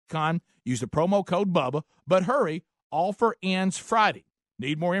WrestleCon. Use the promo code Bubba, but hurry, offer ends Friday.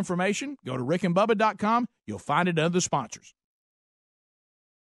 Need more information? Go to rickandbubba.com. You'll find it under the sponsors.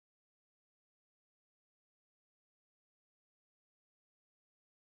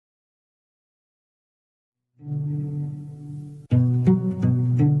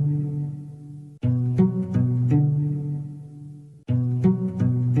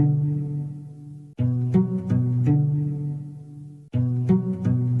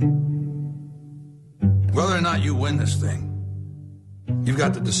 Whether or not you win this thing, you've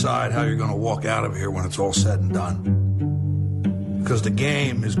got to decide how you're going to walk out of here when it's all said and done. Because the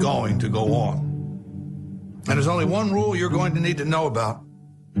game is going to go on. And there's only one rule you're going to need to know about.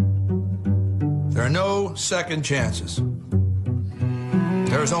 There are no second chances.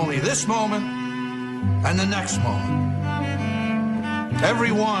 There's only this moment and the next moment.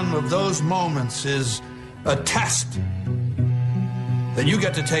 Every one of those moments is a test that you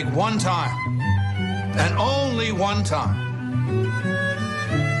get to take one time. And only one time.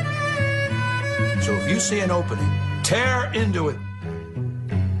 So if you see an opening, tear into it.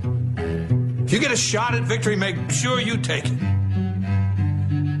 If you get a shot at victory, make sure you take it.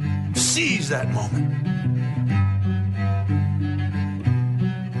 Seize that moment.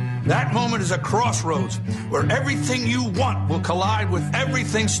 That moment is a crossroads where everything you want will collide with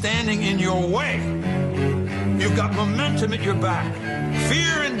everything standing in your way. You've got momentum at your back.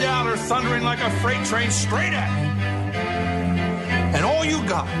 Fear and doubt are thundering like a freight train straight at you. And all you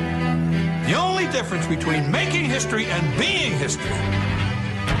got, the only difference between making history and being history,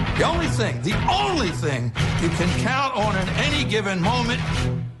 the only thing you can count on in any given moment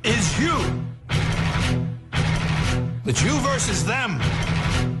is you. It's you versus them.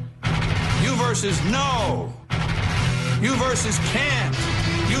 You versus no. You versus can't.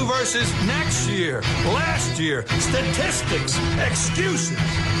 You versus next year, last year, statistics, excuses.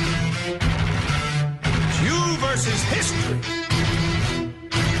 It's you versus history.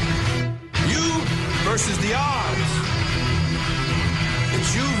 You versus the odds.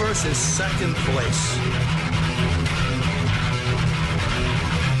 It's you versus second place.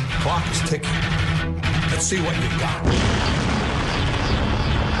 Clock is ticking. Let's see what you got.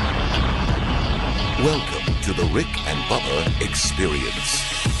 Welcome to the Rick and Bubba Experience.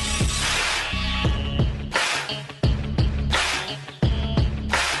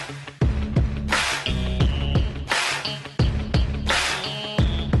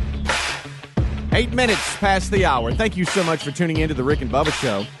 Eight minutes past the hour. Thank you so much for tuning in to the Rick and Bubba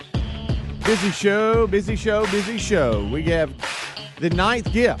Show. Busy show, busy show, busy show. We have the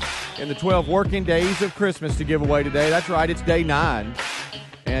 9th gift in the 12 working days of Christmas to give away today. That's right, it's day 9.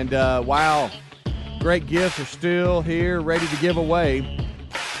 And while great gifts are still here, ready to give away,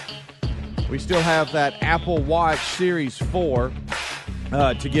 we still have that Apple Watch Series 4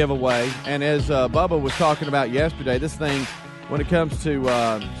 to give away. And as Bubba was talking about yesterday, this thing, when it comes to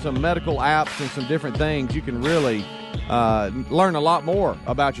some medical apps and some different things, you can really learn a lot more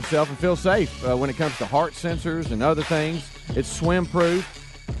about yourself and feel safe when it comes to heart sensors and other things. It's swim-proof.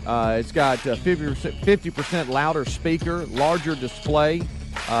 It's got 50% louder speaker, larger display,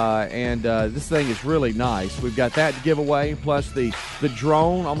 and this thing is really nice. We've got that to give away, plus the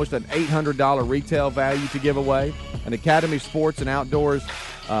drone, almost an $800 retail value to give away, an Academy Sports and Outdoors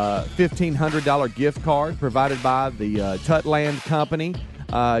 $1,500 gift card provided by the Tutland Company.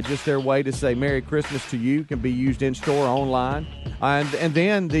 Just their way to say Merry Christmas to you. Can be used in store, online, and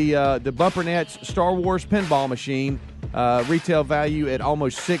then the Bumpernets Star Wars pinball machine, retail value at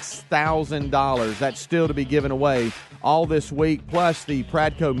almost $6,000. That's still to be given away all this week. Plus the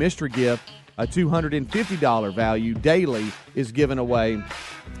Pradco mystery gift, a $250 value daily, is given away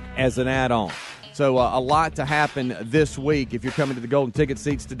as an add-on. So a lot to happen this week. If you're coming to the Golden Ticket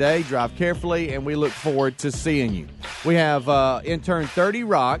Seats today, drive carefully, and we look forward to seeing you. We have intern 30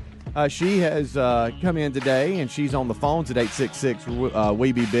 Rock. She has come in today, and she's on the phones at 866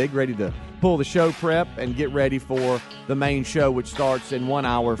 We Be Big, ready to pull the show prep and get ready for the main show, which starts in 1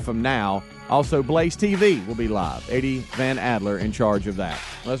 hour from now. Also, Blaze TV will be live. Eddie Van Adler in charge of that.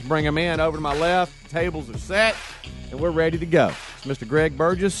 Let's bring him in. Over to my left, tables are set, and we're ready to go. It's Mr. Greg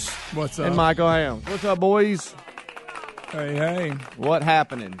Burgess. What's up? And Michael Helms. What's up, boys? Hey, hey. What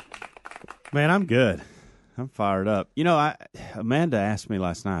happening? Man, I'm good. I'm fired up. You know, Amanda asked me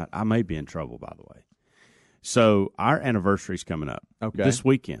last night. I may be in trouble, by the way. So our anniversary's coming up this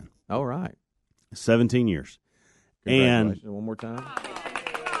weekend. All right. 17 years. Congratulations. And one more time.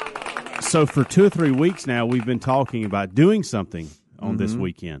 So for 2 or 3 weeks now, we've been talking about doing something on this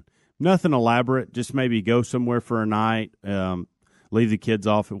weekend. Nothing elaborate, just maybe go somewhere for a night, leave the kids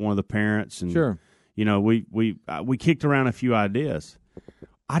off at one of the parents. And, sure. You know, we kicked around a few ideas.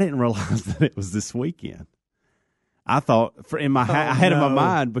 I didn't realize that it was this weekend. I thought I had in my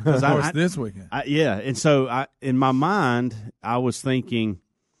mind because this weekend. And so in my mind I was thinking,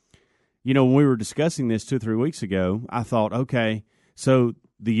 when we were discussing this 2 or 3 weeks ago, I thought, okay, so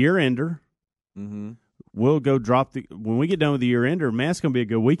the year ender, we'll go when we get done with the year ender, man, it's going to be a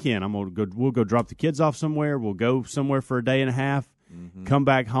good weekend. We'll go drop the kids off somewhere. We'll go somewhere for a day and a half, come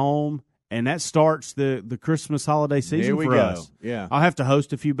back home. And that starts the Christmas holiday season for us. Yeah. I'll have to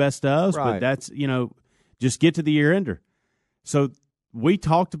host a few best ofs, but that's, just get to the year ender. So we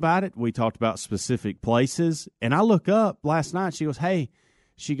talked about it. We talked about specific places. And I look up last night. She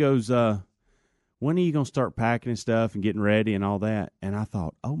goes, when are you going to start packing and stuff and getting ready and all that? And I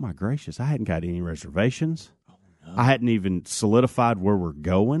thought, oh, my gracious, I hadn't got any reservations. Oh, no. I hadn't even solidified where we're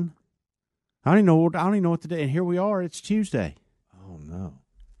going. I don't even know what to do. And here we are. It's Tuesday. Oh, no.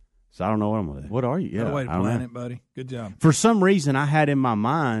 So I don't know what I'm going to do. What are you? Yeah. Good way to plan it, buddy. Good job. For some reason, I had in my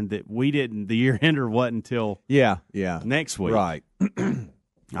mind that the year ender wasn't until next week. Right.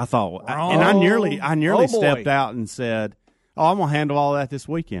 I thought, and I nearly stepped out and said, I'm going to handle all that this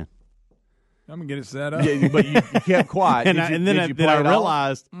weekend. I'm going to get it set up. Yeah, but you kept quiet. and then I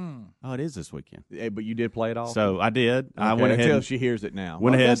realized, it is this weekend. Yeah, but you did play it all? So I did. Okay, I went ahead. Until she hears it now.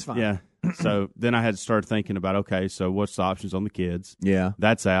 Went ahead. That's fine. Yeah. So then I had to start thinking about, okay, so what's the options on the kids? Yeah.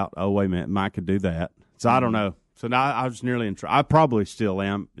 That's out. Oh, wait a minute. Mike could do that. So I don't know. So now I was nearly in trouble. I probably still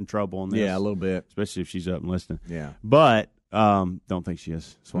am in trouble on this. Yeah, a little bit. Especially if she's up and listening. Yeah. But don't think she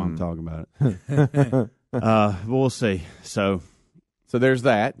is. That's why I'm talking about it. We'll see. So there's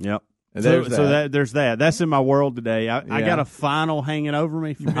that. Yep. There's there's that. That's in my world today. I got a final hanging over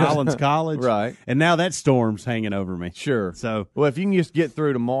me from Highlands College. Right. And now that storm's hanging over me. Sure. So, well, if you can just get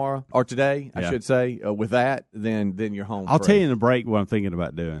through tomorrow or today, I should say, with that, then you're home. I'll tell you in the break what I'm thinking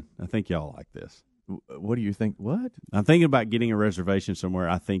about doing. I think y'all like this. What do you think? What? I'm thinking about getting a reservation somewhere.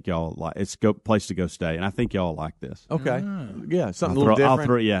 I think y'all like it's a place to go stay, and I think y'all like this. Okay. Yeah, something a little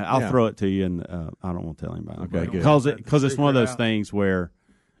different. I'll throw it to you, and I don't want to tell anybody. Okay, good. Because it's one of those things where,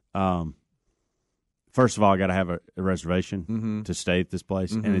 first of all, I got to have a reservation to stay at this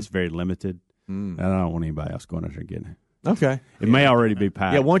place, and it's very limited. And I don't want anybody else going out there getting it. Okay. It may already be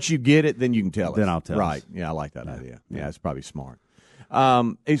packed. Yeah, once you get it, then you can tell us. Then I'll tell us. Right. Yeah, I like that idea. Yeah, it's probably smart.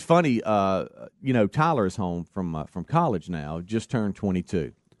 It's funny, Tyler is home from college now, just turned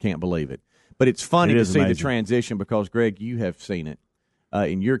 22. Can't believe it. But it's funny to see the transition because, Greg, you have seen it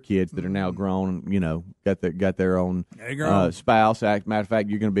in your kids that are now grown, got their own spouse. Matter of fact,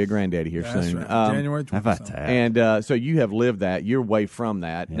 you're going to be a granddaddy here soon. Right. January 20th. How about that? And so you have lived that. You're way from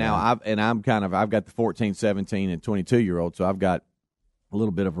that. Yeah. Now, I've got the 14, 17, and 22-year-old, so I've got a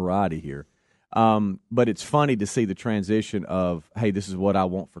little bit of variety here. But it's funny to see the transition of, hey, this is what I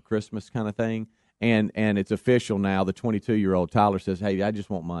want for Christmas kind of thing. And it's official now. The 22-year-old Tyler says, hey, I just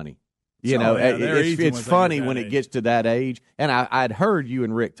want money. It's funny when it gets to that age. And I'd heard you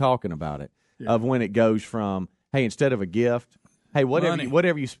and Rick talking about it, of when it goes from, hey, instead of a gift, hey,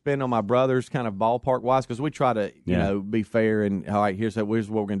 whatever you spend on my brothers kind of ballpark-wise, because we try to, be fair and, all right, here's what we're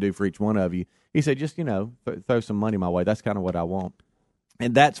going to do for each one of you. He said, just, throw some money my way. That's kind of what I want.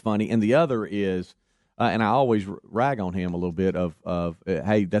 And that's funny. And the other is, and I always rag on him a little bit of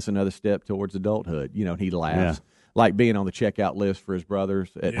hey, that's another step towards adulthood. He laughs. Like being on the checkout list for his brothers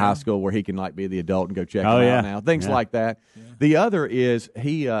at high school where he can be the adult and go check them out now. Things like that. Yeah. The other is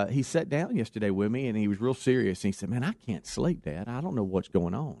he sat down yesterday with me and he was real serious. And he said, man, I can't sleep, Dad. I don't know what's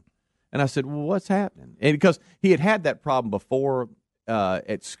going on. And I said, well, what's happening? And because he had that problem before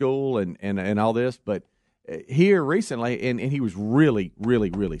at school and all this, but here recently, and he was really, really,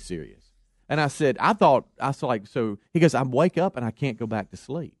 really serious. And I said, so he goes, I wake up and I can't go back to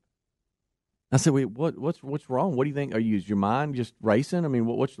sleep. I said, wait, what's wrong? What do you think? Is your mind just racing? I mean,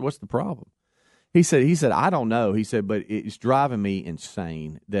 what's the problem? He said, I don't know. He said, but it's driving me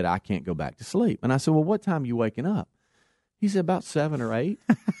insane that I can't go back to sleep. And I said, well, what time are you waking up? He said, about 7 or 8.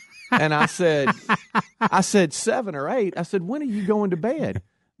 And I said, 7 or 8. I said, when are you going to bed?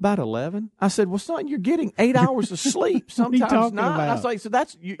 About 11. I said, well, son, you're getting 8 hours of sleep. Sometimes 9. I was like, so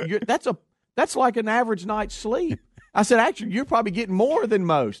that's like an average night's sleep. I said, actually, you're probably getting more than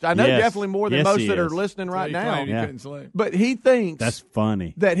most. I know definitely more than most that are listening right now. He couldn't sleep. But he thinks that's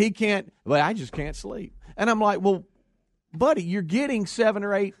funny that he can't. Well, I just can't sleep. And I'm like, well, buddy, you're getting 7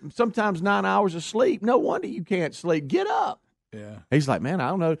 or 8, sometimes 9 hours of sleep. No wonder you can't sleep. Get up. Yeah. He's like, man, I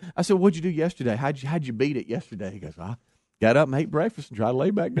don't know. I said, what'd you do yesterday? How'd you beat it yesterday? He goes, I got up and ate breakfast and tried to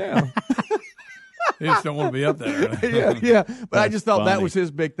lay back down. He just don't want to be up there. Right? yeah. But I just thought that was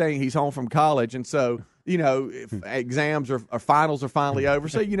his big thing. He's home from college, and so if exams or finals are finally over.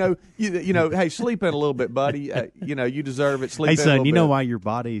 So, hey, sleep in a little bit, buddy. You deserve it. Sleep hey, in a son, little you bit. know why your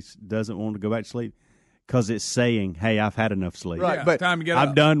body doesn't want to go back to sleep? Because it's saying, hey, I've had enough sleep. Right, but time to get I'm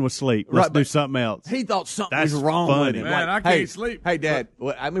up. done with sleep. Let's do something else. He thought something That's was wrong funny. with him. Man, like, I can't sleep. Hey, Dad,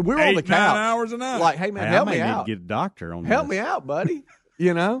 we're on the 8-9 couch. hours a night. Like, hey, man, Hey, help I me may need out. to get a doctor on Help this. me out, buddy.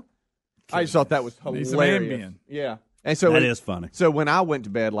 I just thought that was Need hilarious. some Ambien. Yeah. And so That is funny. So when I went to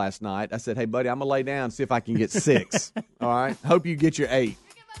bed last night, I said, hey, buddy, I'm going to lay down and see if I can get 6. All right? Hope you get your 8.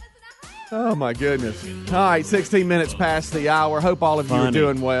 Oh, my goodness. All right, 16 minutes past the hour. Hope all of you are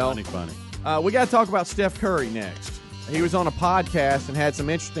doing well. Funny. We got to talk about Steph Curry next. He was on a podcast and had some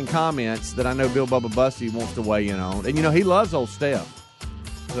interesting comments that I know Bill Bubba Bussey wants to weigh in on. And, he loves old Steph.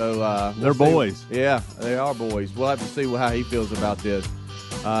 So They're boys. Yeah, they are boys. We'll have to see how he feels about this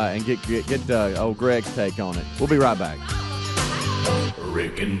and get old Greg's take on it. We'll be right back.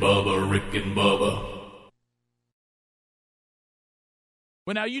 Rick and Bubba, Rick and Bubba.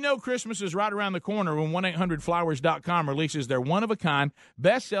 Well, now Christmas is right around the corner when 1-800-Flowers.com releases their one-of-a-kind,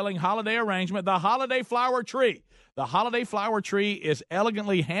 best-selling holiday arrangement, the Holiday Flower Tree. The Holiday Flower Tree is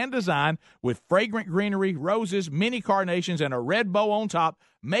elegantly hand-designed with fragrant greenery, roses, mini carnations, and a red bow on top,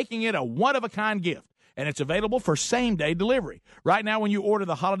 making it a one-of-a-kind gift. And it's available for same-day delivery. Right now, when you order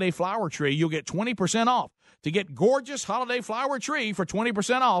the Holiday Flower Tree, you'll get 20% off. To get gorgeous Holiday Flower Tree for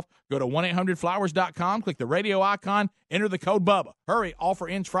 20% off, go to 1-800-Flowers.com, click the radio icon, enter the code BUBBA. Hurry, offer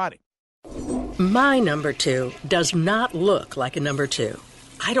ends Friday. My number 2 does not look like a number 2.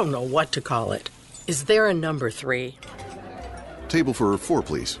 I don't know what to call it. Is there a number 3? Table for 4,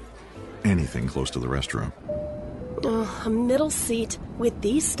 please. Anything close to the restroom. A middle seat with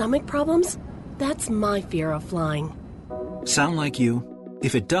these stomach problems? That's my fear of flying. Sound like you?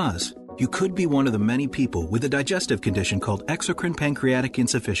 If it does, you could be one of the many people with a digestive condition called exocrine pancreatic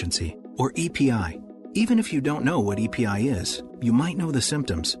insufficiency, or EPI. Even if you don't know what EPI is, you might know the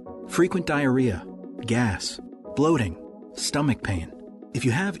symptoms: frequent diarrhea, gas, bloating, stomach pain. If you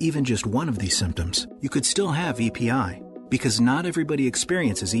have even just one of these symptoms, you could still have EPI, because not everybody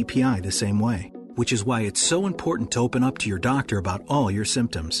experiences EPI the same way, which is why it's so important to open up to your doctor about all your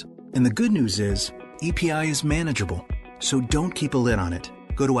symptoms. And the good news is, EPI is manageable, so don't keep a lid on it.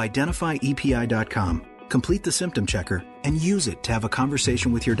 Go to identifyepi.com, complete the symptom checker, and use it to have a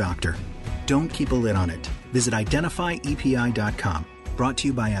conversation with your doctor. Don't keep a lid on it. Visit identifyepi.com. Brought to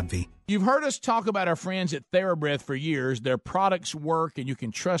you by AbbVie. You've heard us talk about our friends at TheraBreath for years. Their products work, and you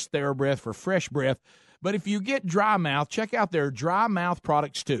can trust TheraBreath for fresh breath. But if you get dry mouth, check out their dry mouth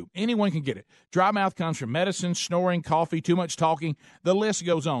products too. Anyone can get it. Dry mouth comes from medicine, snoring, coffee, too much talking. The list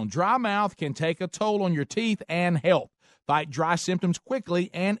goes on. Dry mouth can take a toll on your teeth and health. Fight dry symptoms quickly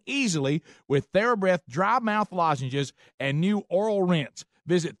and easily with TheraBreath dry mouth lozenges and new oral rinse.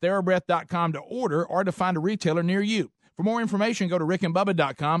 Visit TheraBreath.com to order or to find a retailer near you. For more information, go to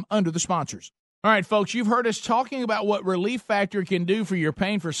rickandbubba.com under the sponsors. All right, folks, you've heard us talking about what Relief Factor can do for your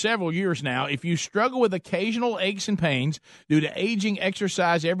pain for several years now. If you struggle with occasional aches and pains due to aging,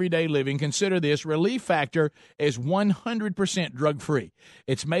 exercise, everyday living, consider this. Relief Factor is 100% drug-free.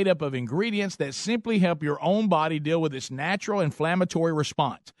 It's made up of ingredients that simply help your own body deal with its natural inflammatory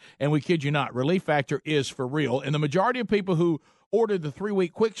response. And we kid you not, Relief Factor is for real. And the majority of people who ordered the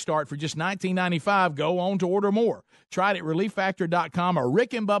 3-week quick start for just $19.95 go on to order more. Try it at ReliefFactor.com or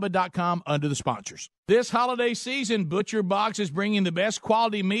rickandbubba.com under the sponsors. This holiday season, Butcher Box is bringing the best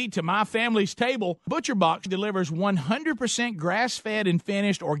quality meat to my family's table. Butcher Box delivers 100% grass-fed and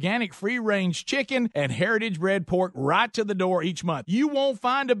finished organic free-range chicken and heritage-bred pork right to the door each month. You won't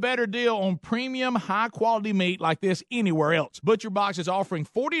find a better deal on premium, high-quality meat like this anywhere else. Butcher Box is offering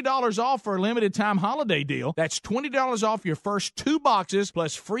 $40 off for a limited-time holiday deal. That's $20 off your first 2 boxes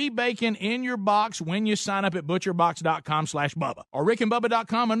plus free bacon in your box when you sign up at butcherbox.com/Bubba or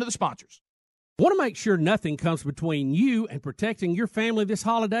rickandbubba.com under the sponsors. Want to make sure nothing comes between you and protecting your family this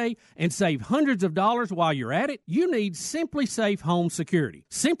holiday and save hundreds of dollars while you're at it? You need Simply Safe Home Security.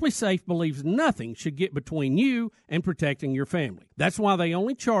 Simply Safe believes nothing should get between you and protecting your family. That's why they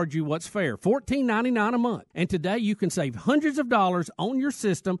only charge you what's fair, $14.99 a month. And today you can save hundreds of dollars on your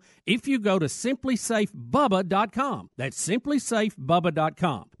system if you go to simplysafebubba.com. That's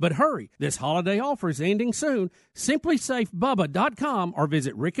simplysafebubba.com. But hurry, this holiday offer is ending soon. Simplysafebubba.com or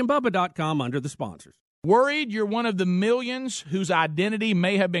visit rickandbubba.com under the sponsors. Worried you're one of the millions whose identity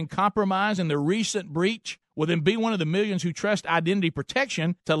may have been compromised in the recent breach? Well, then be one of the millions who trust identity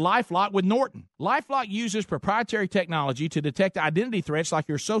protection to LifeLock with Norton. LifeLock uses proprietary technology to detect identity threats like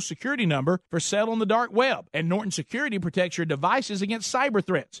your Social Security number for sale on the dark web. And Norton Security protects your devices against cyber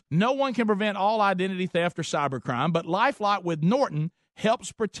threats. No one can prevent all identity theft or cybercrime, but LifeLock with Norton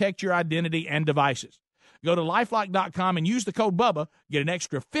helps protect your identity and devices. Go to lifelock.com and use the code BUBBA. Get an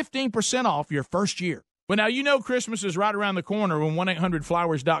extra 15% off your first year. But now you know Christmas is right around the corner when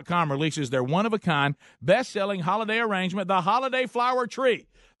 1-800-Flowers.com releases their one-of-a-kind, best-selling holiday arrangement, the Holiday Flower Tree.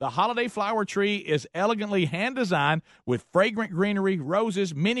 The Holiday Flower Tree is elegantly hand-designed with fragrant greenery,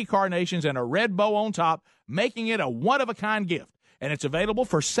 roses, mini carnations, and a red bow on top, making it a one-of-a-kind gift. And it's available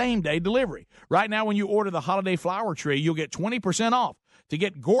for same-day delivery. Right now, when you order the Holiday Flower Tree, you'll get 20% off. To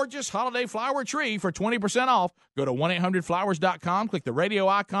get gorgeous Holiday Flower Tree for 20% off, go to 1-800-Flowers.com, click the radio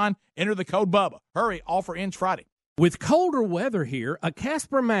icon, enter the code BUBBA. Hurry, offer ends Friday. With colder weather here, a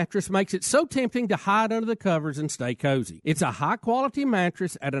Casper mattress makes it so tempting to hide under the covers and stay cozy. It's a high-quality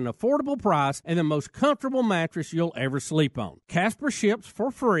mattress at an affordable price and the most comfortable mattress you'll ever sleep on. Casper ships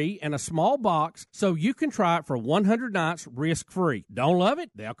for free in a small box so you can try it for 100 nights risk-free. Don't love it?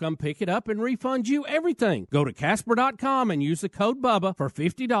 They'll come pick it up and refund you everything. Go to Casper.com and use the code BUBBA for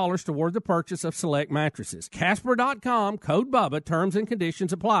 $50 toward the purchase of select mattresses. Casper.com, code BUBBA, terms and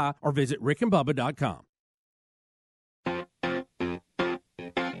conditions apply, or visit rickandbubba.com.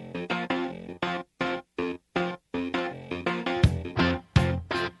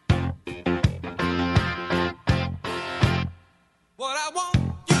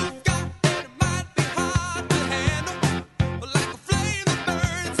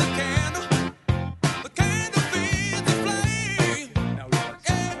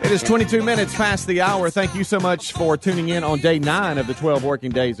 It is 22 minutes past the hour. Thank you so much for tuning in on day 9 of the 12 working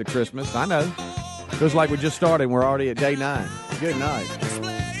days of Christmas. I know. Feels like we just started and we're already at day 9. Good night.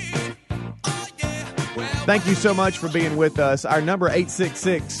 Thank you so much for being with us. Our number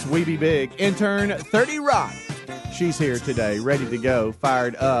 866 We Be Big. Intern 30 Rock. She's here today, ready to go,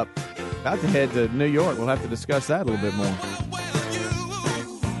 fired up. About to head to New York. We'll have to discuss that a little bit more.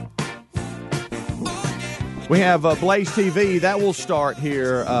 We have Blaze TV. That will start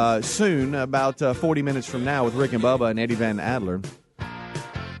here soon, about 40 minutes from now, with Rick and Bubba and Eddie Van Adler.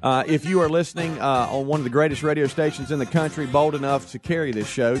 If you are listening on one of the greatest radio stations in the country, bold enough to carry this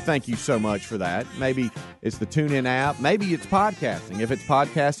show, thank you so much for that. Maybe it's the TuneIn app. Maybe it's podcasting. If it's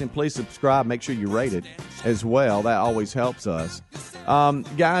podcasting, please subscribe. Make sure you rate it as well. That always helps us.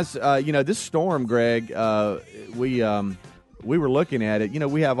 Guys, this storm, Greg, we were looking at it.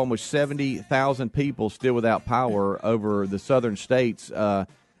 We have almost 70,000 people still without power over the southern states.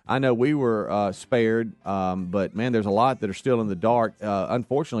 I know we were spared, but, man, there's a lot that are still in the dark.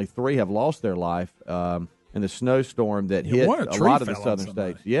 Unfortunately, 3 have lost their life in the snowstorm that hit a lot of the southern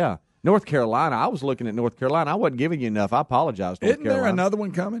states. Yeah. North Carolina. I was looking at North Carolina. I wasn't giving you enough. I apologize, North Carolina. Isn't there another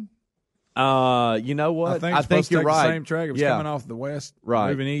one coming? You know what? I think you're right. The same track. It was coming off the west,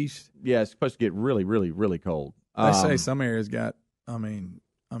 moving east. Yeah, it's supposed to get really, really, really cold. They say some areas got,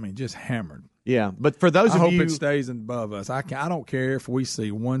 just hammered. Yeah, but for those of you, I hope it stays above us. I don't care if we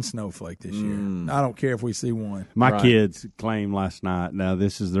see one snowflake this year. I don't care if we see one. My kids claimed last night. Now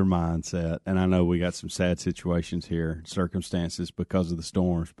this is their mindset, and I know we got some sad situations here, circumstances because of the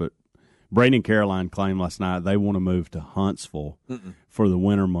storms. But Brady and Caroline claimed last night they want to move to Huntsville for the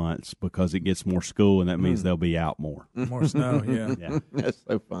winter months because it gets more school, and that means they'll be out more. More snow, yeah. That's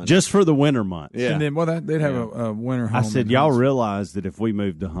so fun. Just for the winter months. Yeah. And then, they'd have a winter home. I said, y'all realize that if we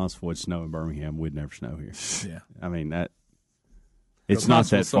moved to Huntsville, it'd snow in Birmingham, we'd never snow here. Yeah. I mean, it's not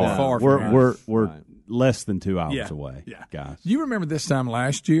that far. We're less than 2 hours away, guys. Do you remember this time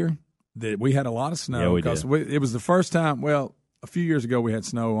last year that we had a lot of snow? Yeah, we did. It was the first time, a few years ago we had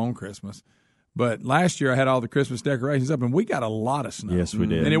snow on Christmas. But last year I had all the Christmas decorations up, and we got a lot of snow. Yes, we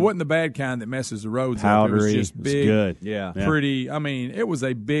did. And it wasn't the bad kind that messes the roads Powdery, up. It was just big, good. pretty. I mean, it was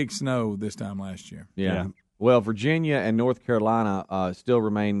a big snow this time last year. Yeah. Well, Virginia and North Carolina still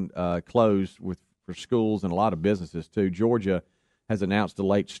remain closed for schools and a lot of businesses, too. Georgia has announced a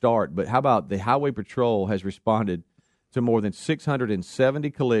late start. But how about the Highway Patrol has responded to more than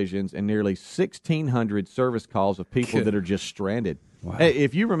 670 collisions and nearly 1,600 service calls of people that are just stranded. Wow. Hey,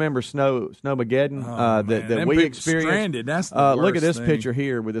 if you remember Snowmageddon that we experienced, stranded. That's the look at this thing. picture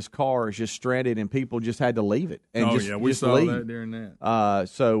here where this car is just stranded and people just had to leave it. And we saw leave. that during that.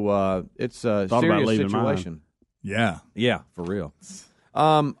 So it's a serious situation. Yeah, for real.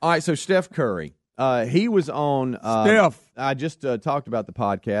 All right, so Steph Curry, he was on. Steph, I just talked about the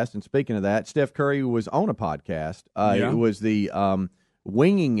podcast, and speaking of that, Steph Curry was on a podcast. It was the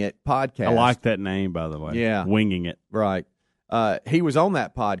Winging It podcast. I like that name, by the way. Yeah, Winging It. Right. He was on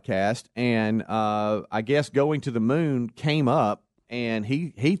that podcast, and I guess going to the moon came up, and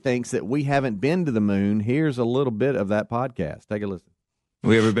he thinks that we haven't been to the moon. Here's a little bit of that podcast. Take a listen.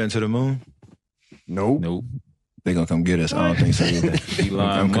 We ever been to the moon? Nope. They're going to come get us. I don't think so either.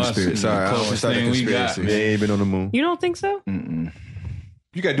 I'm conspiracy. Sorry, I don't want to start a conspiracy. They ain't been on the moon. You don't think so? Mm-mm.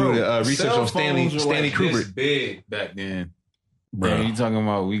 You got to do the research on Stanley Kubrick. Big back then. Bro, you talking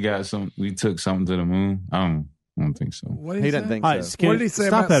about we took something to the moon? I don't think so. What he doesn't think so. so. What did he say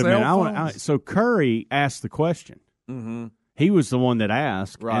Stop about that a cell minute. phones? So Curry asked the question. Mm-hmm. He was the one that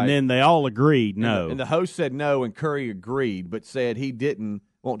asked, Right. and then they all agreed no. And the host said no, and Curry agreed, but said he didn't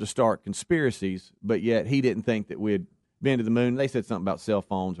want to start conspiracies, but yet he didn't think that we had been to the moon. They said something about cell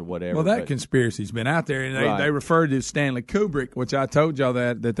phones or whatever. Well, that conspiracy's been out there, and Right. they referred to Stanley Kubrick, which I told y'all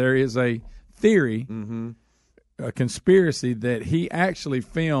that there is a theory, a conspiracy that he actually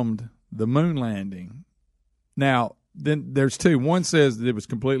filmed the moon landing. Now, then there's two. One says that it was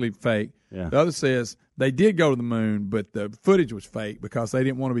completely fake. Yeah. The other says they did go to the moon, but the footage was fake because they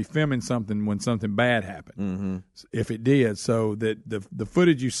didn't want to be filming something when something bad happened. If it did, so that the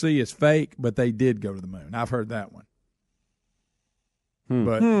footage you see is fake, but they did go to the moon. I've heard that one.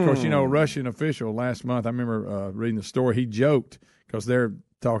 But, of course, a Russian official last month, I remember reading the story, he joked because they're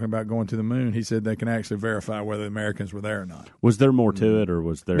talking about going to the moon. He said they can actually verify whether the Americans were there or not. Was there more to it, or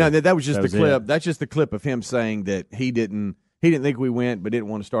was there? No, that was just the clip. it? That's just the clip of him saying that he didn't think we went, but didn't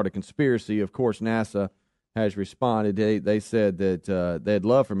want to start a conspiracy. Of course, NASA has responded. They said that they'd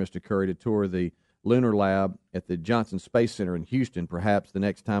love for Mr. Curry to tour the lunar lab at the Johnson Space Center in Houston. Perhaps the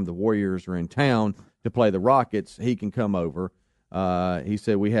next time the Warriors are in town to play the Rockets, he can come over. He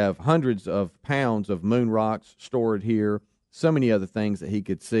said we have hundreds of pounds of moon rocks stored here. So many other things that he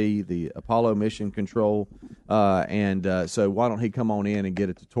could see, the Apollo mission control. So why don't he come on in and get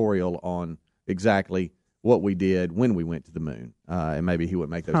a tutorial on exactly what we did when we went to the moon. And maybe he would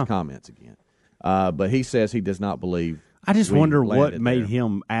make those comments again. But he says he does not believe. I just wonder what landed made there.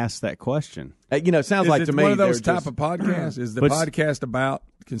 him ask that question. It sounds like to me one of those they're type just of podcasts. Is the But- podcast about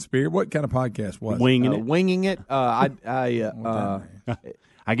conspiracy? What kind of podcast was it? Winging it.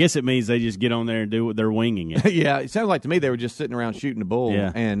 I guess it means they just get on there and do what they're winging it. Yeah, it sounds like to me they were just sitting around shooting the bull,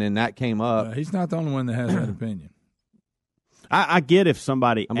 Yeah. and then that came up. He's not the only one that has that opinion. I get if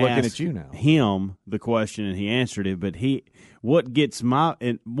somebody I'm looking asked at you now. him the question and he answered it, but what gets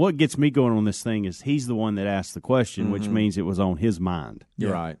me going on this thing is he's the one that asked the question, which means it was on his mind.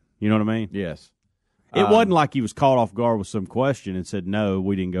 You're right. You know what I mean? Yes. It wasn't like he was caught off guard with some question and said, "No,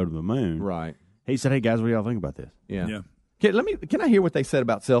 we didn't go to the moon." Right. He said, "Hey guys, what do y'all think about this?" Yeah. Can I hear what they said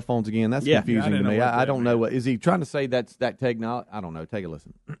about cell phones again? That's Yeah. confusing I to didn't me. know what I that don't know what is he trying to say. That's that technology. I don't know. Take a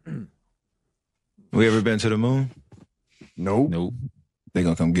listen. We ever been to the moon? Nope. They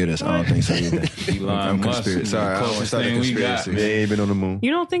gonna come get us. I don't think so either. Elon I'm Musk conspiracy. is Sorry, the I don't want to closest start a thing we got. conspiracy. They ain't been on the moon.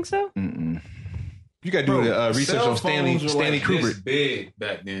 You don't think so? Mm-mm. You got to do the research on Stanley Kubrick. Big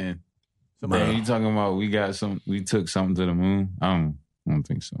back then. Bro, you talking about we took something to the moon? I don't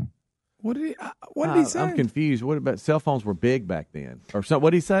think so. What did he say? I'm confused. What about cell phones were big back then? Or so, what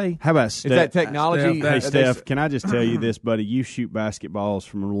did he say? How about Is Steph? that technology? Hey, Steph, can I just tell you this, buddy? You shoot basketballs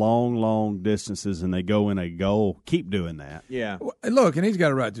from long, long distances, and they go in a goal. Keep doing that. Yeah. Look, and he's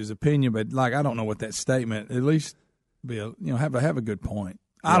got a right to his opinion, but I don't know what that statement. At least be have a good point.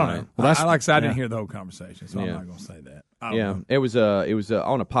 I don't know. Well, I didn't hear the whole conversation, so I'm Yeah. not going to say that. It was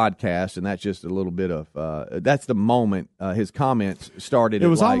on a podcast, and that's just a little bit of that's the moment his comments started. It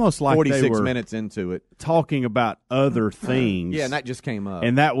was at almost like 46 they were minutes into it, talking about other things. Yeah, and that just came up,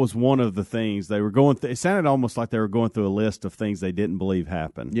 and that was one of the things they were going through. It sounded almost like they were going through a list of things they didn't believe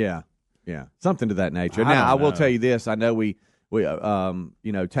happened. Yeah, something to that nature. Now, I will tell you this: I know we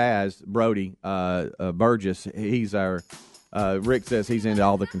Taz Brody Burgess. He's our. Rick says he's into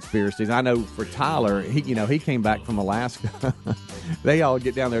all the conspiracies. I know for Tyler, he came back from Alaska. They all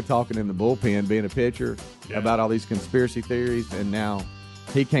get down there talking in the bullpen, being a pitcher, about all these conspiracy theories, and now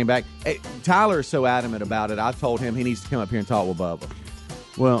he came back. Hey, Tyler's so adamant about it. I told him he needs to come up here and talk with Bubba.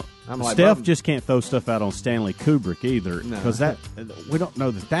 Well, I'm like, Steph Bubba, just can't throw stuff out on Stanley Kubrick either, because we don't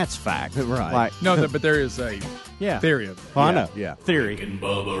know that that's fact. Right. Like, but there is a theory of it. Oh, I know. Yeah. Theory. Rick and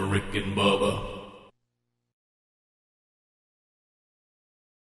Bubba.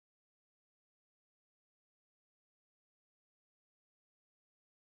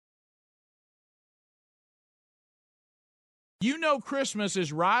 You know Christmas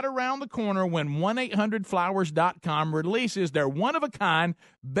is right around the corner when 1-800-Flowers.com releases their one-of-a-kind,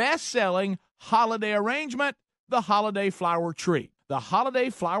 best-selling holiday arrangement, the Holiday Flower Tree. The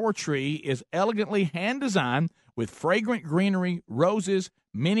Holiday Flower Tree is elegantly hand-designed with fragrant greenery, roses,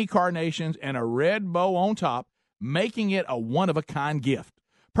 mini carnations, and a red bow on top, making it a one-of-a-kind gift.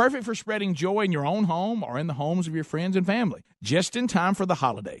 Perfect for spreading joy in your own home or in the homes of your friends and family, just in time for the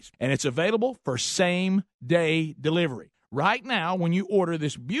holidays. And it's available for same-day delivery. Right now, when you order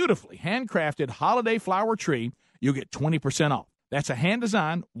this beautifully handcrafted holiday flower tree, you'll get 20% off. That's a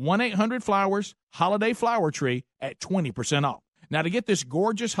hand-designed 1-800-Flowers holiday flower tree at 20% off. Now, to get this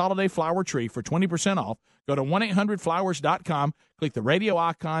gorgeous holiday flower tree for 20% off, go to 1-800-Flowers.com, click the radio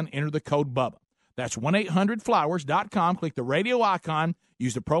icon, enter the code BUBBA. That's 1-800-Flowers.com, click the radio icon,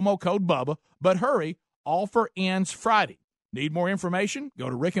 use the promo code BUBBA, but hurry, offer ends Friday. Need more information? Go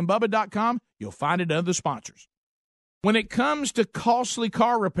to rickandbubba.com. You'll find it under the sponsors. When it comes to costly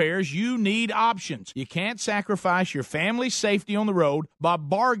car repairs, you need options. You can't sacrifice your family's safety on the road by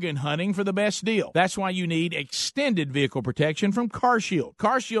bargain hunting for the best deal. That's why you need extended vehicle protection from CarShield.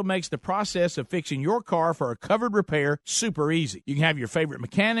 CarShield makes the process of fixing your car for a covered repair super easy. You can have your favorite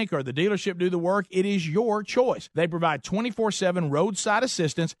mechanic or the dealership do the work. It is your choice. They provide 24/7 roadside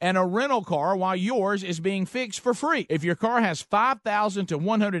assistance and a rental car while yours is being fixed for free. If your car has 5,000 to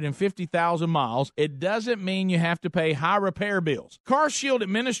 150,000 miles, it doesn't mean you have to pay high repair bills. CarShield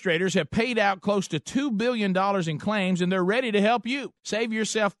administrators have paid out close to $2 billion in claims, and they're ready to help you. Save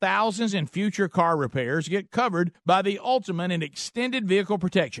yourself thousands in future car repairs. Get covered by the ultimate in extended vehicle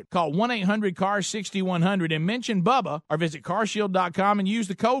protection. Call 1-800-CAR-6100 and mention Bubba, or visit carshield.com and use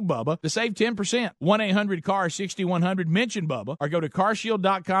the code Bubba to save 10%. 1-800-CAR-6100, mention Bubba, or go to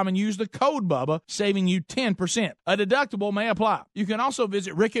carshield.com and use the code Bubba, saving you 10%. A deductible may apply. You can also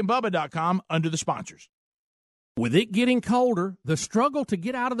visit rickandbubba.com under the sponsors. With it getting colder, the struggle to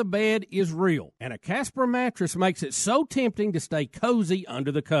get out of the bed is real, and a Casper mattress makes it so tempting to stay cozy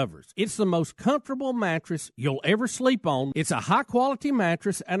under the covers. It's the most comfortable mattress you'll ever sleep on. It's a high-quality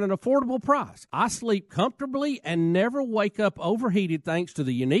mattress at an affordable price. I sleep comfortably and never wake up overheated thanks to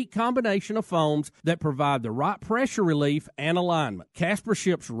the unique combination of foams that provide the right pressure relief and alignment. Casper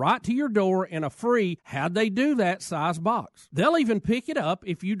ships right to your door in a free "How'd they do that?" size box. They'll even pick it up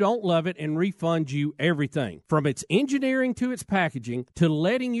if you don't love it and refund you everything. From its engineering to its packaging to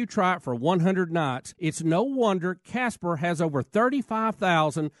letting you try it for 100 nights, it's no wonder Casper has over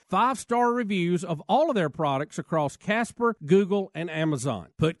 35,000 five-star reviews of all of their products across Casper, Google, and Amazon.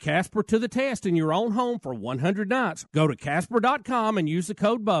 Put Casper to the test in your own home for 100 nights. Go to Casper.com and use the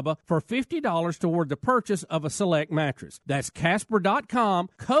code BUBBA for $50 toward the purchase of a select mattress. That's Casper.com,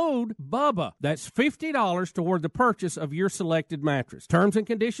 code BUBBA. That's $50 toward the purchase of your selected mattress. Terms and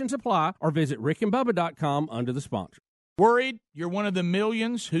conditions apply, or visit rickandbubba.com under the sponsor. Worried you're one of the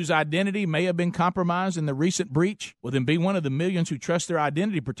millions whose identity may have been compromised in the recent breach? Well, then be one of the millions who trust their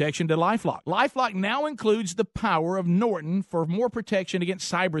identity protection to LifeLock. LifeLock now includes the power of Norton for more protection against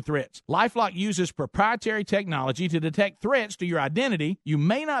cyber threats. LifeLock uses proprietary technology to detect threats to your identity you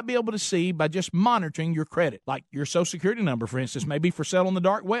may not be able to see by just monitoring your credit, like your Social Security number, for instance, may be for sale on the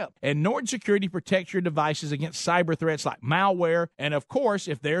dark web. And Norton Security protects your devices against cyber threats like malware. And of course,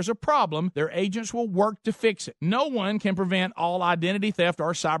 if there's a problem, their agents will work to fix it. No one can prevent all identity theft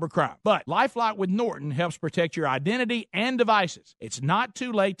or cybercrime, but LifeLock with Norton helps protect your identity and devices. It's not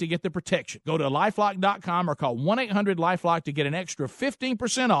too late to get the protection. Go to LifeLock.com or call 1-800-LifeLock to get an extra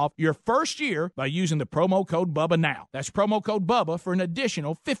 15% off your first year by using the promo code BUBBA now. That's promo code BUBBA for an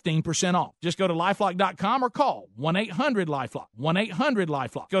additional 15% off. Just go to LifeLock.com or call 1-800-LifeLock.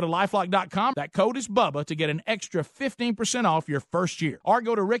 1-800-LifeLock. Go to LifeLock.com. That code is BUBBA to get an extra 15% off your first year. Or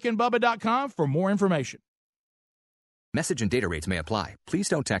go to rickandbubba.com for more information. Message and data rates may apply. Please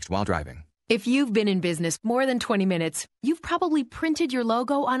don't text while driving. If you've been in business more than 20 minutes, you've probably printed your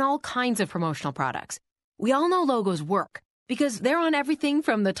logo on all kinds of promotional products. We all know logos work because they're on everything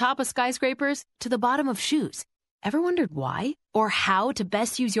from the top of skyscrapers to the bottom of shoes. Ever wondered why or how to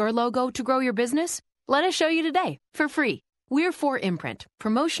best use your logo to grow your business? Let us show you today for free. We're 4imprint,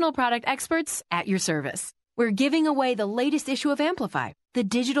 promotional product experts at your service. We're giving away the latest issue of Amplify, the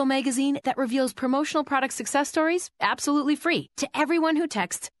digital magazine that reveals promotional product success stories absolutely free to everyone who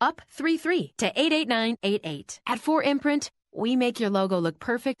texts UP33 to 88988. At 4imprint, we make your logo look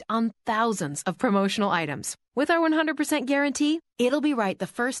perfect on thousands of promotional items. With our 100% guarantee, it'll be right the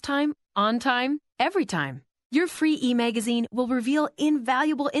first time, on time, every time. Your free e-magazine will reveal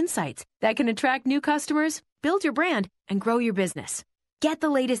invaluable insights that can attract new customers, build your brand, and grow your business. Get the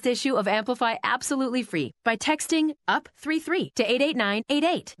latest issue of Amplify absolutely free by texting UP33 to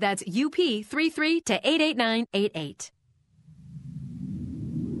 88988. That's UP33 to 88988.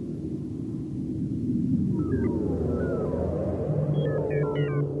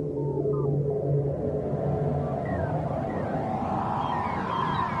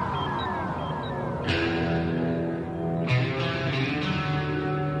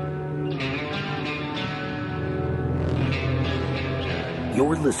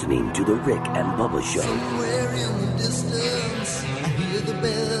 You're listening to The Rick and Bubba Show. Somewhere in the distance, I hear the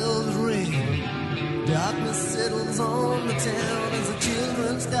bells ring. Darkness settles on the town as the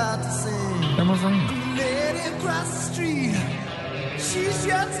children start to sing. The lady across the street, she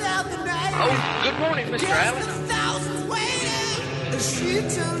shuts out the night. Oh, good morning, Mr. Allen. The thousands waiting She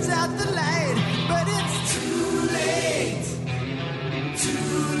turns out the light, but it's too late.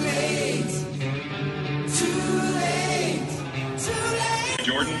 Too late. Too late. Too late.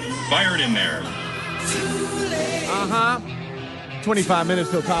 Jordan, fire it in there. Too late. 25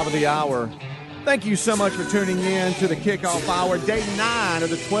 minutes till top of the hour. Thank you so much for tuning in to the kickoff hour, day 9 of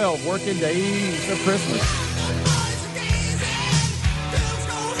the 12 working days of Christmas.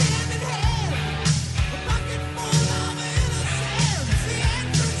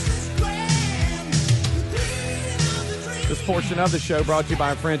 This portion of the show brought to you by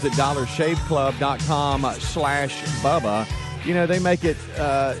our friends at DollarShaveClub.com/Bubba. You know, they make it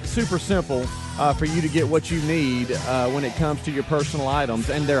super simple for you to get what you need when it comes to your personal items.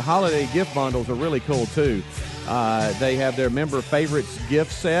 And their holiday gift bundles are really cool, too. They have their member favorites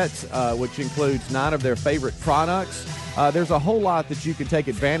gift sets, which includes 9 of their favorite products. There's a whole lot that you can take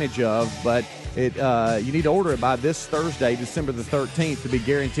advantage of, but you need to order it by this Thursday, December the 13th, to be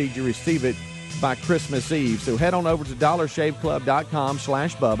guaranteed you receive it by Christmas Eve. So head on over to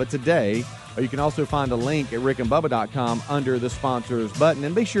DollarShaveClub.com/Bubba today, or you can also find a link at RickandBubba.com under the sponsors button.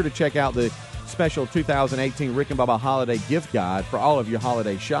 And be sure to check out the special 2018 Rick and Bubba Holiday Gift Guide for all of your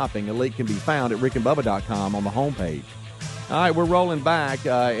holiday shopping. A link can be found at RickandBubba.com on the homepage. All right, we're rolling back,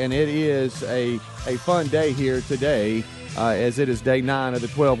 and it is a fun day here today, as it is day 9 of the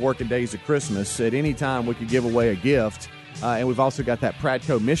 12 working days of Christmas. At any time, we could give away a gift. And we've also got that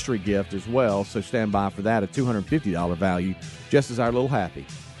Pradco mystery gift as well, so stand by for that, a $250 value, just as our little happy.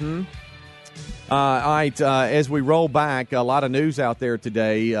 All right, as we roll back, a lot of news out there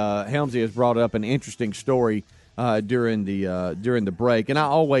today. Helmsy has brought up an interesting story during the break, and I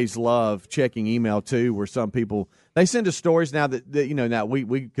always love checking email too, where some people they send us stories now that now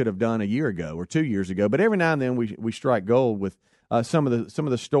we could have done a year ago or 2 years ago, but every now and then we strike gold with some of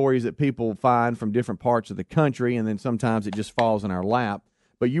the stories that people find from different parts of the country, and then sometimes it just falls in our lap.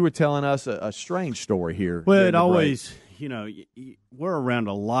 But you were telling us a strange story here. Well, it always, we're around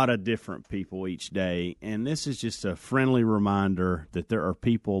a lot of different people each day, and this is just a friendly reminder that there are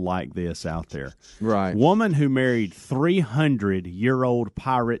people like this out there. Right. Woman who married 300-year-old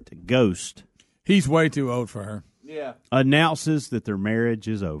pirate ghost. He's way too old for her. Yeah. Announces that their marriage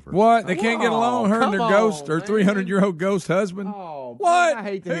is over. What? They can't get along? Her and their ghost, her 300-year-old ghost husband? Oh, what? I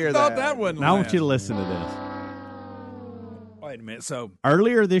hate to Who hear thought that. that wouldn't Now I want last? you to listen to this. Wait a minute. So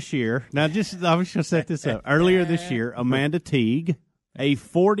earlier this year, I was just going to set this up. Earlier this year, Amanda Teague, a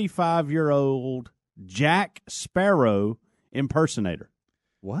 45-year-old Jack Sparrow impersonator.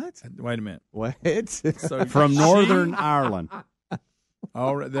 What? Wait a minute. What? So From Northern Ireland.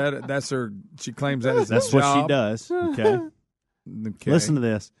 All right, that's her. She claims that as That's a what she job. does. Okay. Okay. Listen to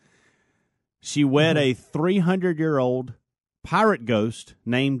this. She wed a 300-year-old pirate ghost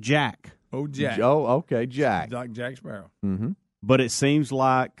named Jack. Oh, Jack. Oh, okay, Jack. Like Jack Sparrow. Mm-hmm. But it seems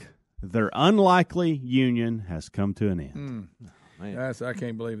like their unlikely union has come to an end. I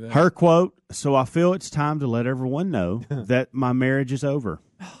can't believe that. Her quote, "So I feel it's time to let everyone know that my marriage is over."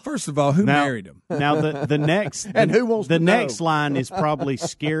 First of all, who married him? Now the next And who wants the to know? next line is probably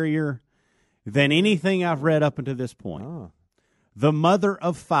scarier than anything I've read up until this point. The mother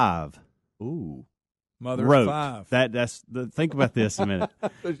of 5. Ooh. Mother wrote, of 5. Think about this a minute.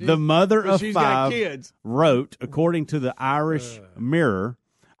 The mother of she's got 5 kids. wrote, according to the Irish Mirror,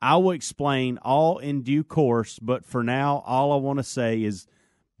 "I will explain all in due course, but for now, all I want to say is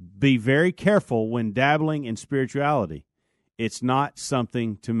be very careful when dabbling in spirituality. It's not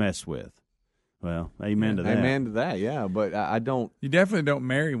something to mess with." Well, amen to that. Amen to that, yeah. But I don't. You definitely don't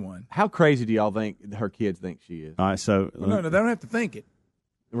marry one. How crazy do y'all think her kids think she is? All right, so Well, no, they don't have to think it.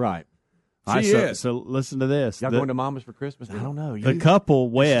 Right. all right, She is. so listen to this. Y'all The- going to Mama's for Christmas? I don't know. The couple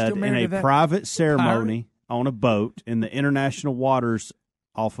still wed in married a to that private ceremony on a boat in the international waters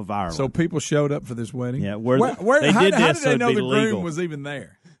off of Ireland. So people showed up for this wedding. Yeah, how, did how this did so they it'd know be the groom legal. was even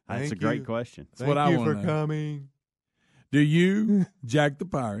there? That's a Thank great you. question. That's what I Thank you want for to know. coming. Do you, Jack the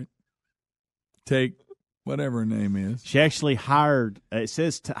Pirate, take whatever her name is? She actually hired. It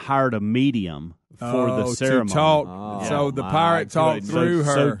says hired a medium for the to ceremony. talk. Oh, So the my pirate talked goodness. through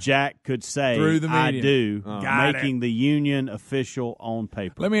her. So Jack could say, Through the "I medium. do," Got making the union official on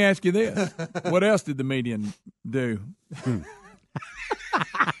paper. Let me ask you this: what else did the medium do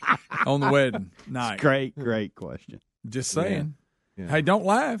on the wedding night? Great question. Just saying. Yeah. Hey, don't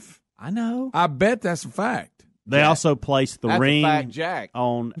laugh. I know. I bet that's a fact. They also placed the That's a ring fact, Jack.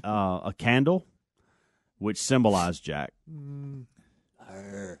 on a candle, which symbolized Jack.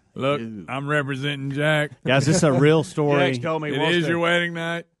 Look, I'm representing Jack. Guys, this is a real story. Jack's told me he It wants is to- your wedding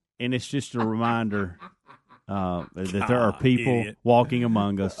night. And it's just a reminder that there are people idiot. walking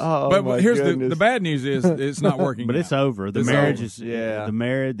among us. But here's the bad news is it's not working. But now. it's over. The It's marriage over. is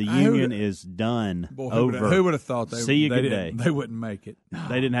the union is done. Boy, over. who would have thought See you they good didn't- day. They wouldn't make it.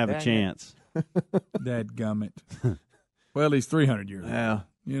 They didn't have a chance. Dadgummit. Well, he's 300 years old. Yeah.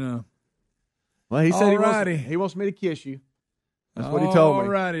 You know. Well, he said Alrighty. he wants me to kiss you. That's what he told me.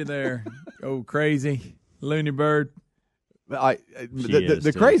 Alrighty there. Oh, crazy. Looney bird.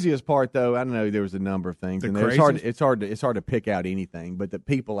 The craziest part, though, I don't know. There was a number of things, and it's hard to pick out anything. But the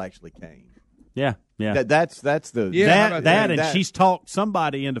people actually came. Yeah. That's the and she's talked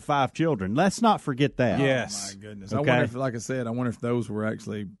somebody into 5 children. Let's not forget that. Yes. Oh, my goodness. Okay. I wonder if, like I said, if those were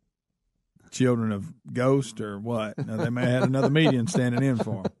actually children of ghost or what. Now, they may have had another medium standing in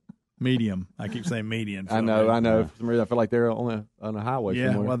for them. Medium. I keep saying median. I know. For some reason, I feel like they're on a highway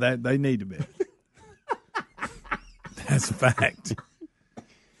yeah, somewhere. well, they need to be. That's a fact.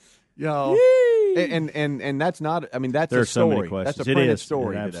 Yo, and that's not. I mean, that's There a are so many story. questions. That's a printed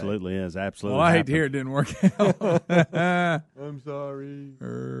story. It absolutely is. Absolutely. Well, I hate to hear it didn't work out. I'm sorry.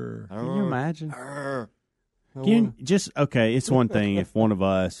 Can you imagine? It's one thing if one of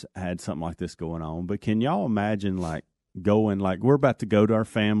us had something like this going on, but can y'all imagine we're about to go to our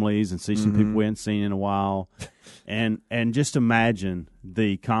families and see some people we haven't seen in a while, and just imagine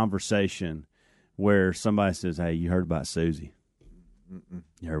the conversation where somebody says, "Hey, you heard about Susie?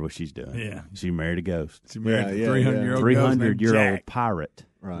 You heard what she's doing? Yeah, she married a ghost. She married a 300-year-old pirate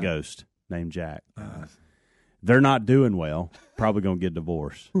ghost named Jack. They're not doing well. Probably going to get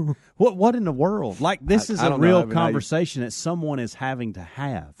divorced. What in the world? Like, this is a real conversation that someone is having to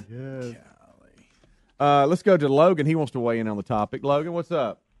have. Yes. Let's go to Logan. He wants to weigh in on the topic. Logan, what's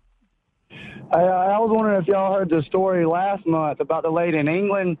up? I was wondering if y'all heard the story last month about the lady in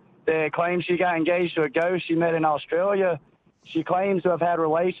England that claims she got engaged to a ghost she met in Australia. She claims to have had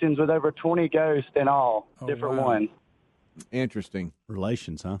relations with over 20 ghosts in all, different ones. Interesting.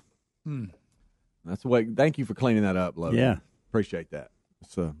 Relations, huh? That's the way. Thank you for cleaning that up, Logan. Yeah. Appreciate that.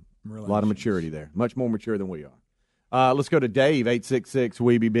 It's a lot of maturity there. Much more mature than we are. Let's go to Dave,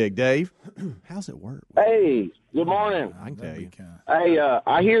 866-WE-BE-BIG. Dave, how's it work? Hey, good morning. I can tell you. Hey,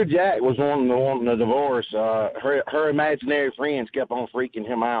 I hear Jack was wanting a divorce. Her imaginary friends kept on freaking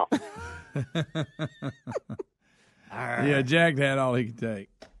him out. Yeah, Jack had all he could take.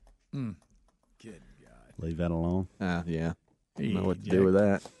 Good God. Leave that alone. Yeah. I don't know what to do with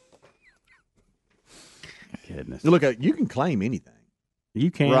that. Goodness. Look, you can claim anything.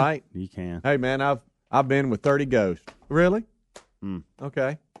 You can. Right? You can. Hey, man, I've been with 30 ghosts. Really?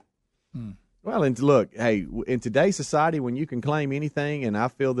 Okay. Well, and look, hey, in today's society, when you can claim anything, and I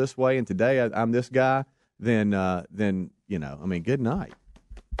feel this way, and today I'm this guy, then good night.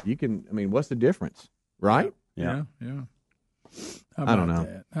 You can. I mean, what's the difference, right? Yeah. I don't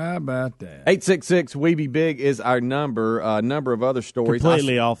know. How about that? 866-WE-BE-BIG is our number. A number of other stories.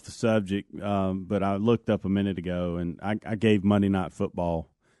 Completely off the subject, but I looked up a minute ago, and I gave Monday Night Football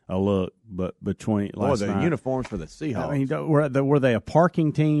a look. But between last night, uniforms for the Seahawks. I mean, were they a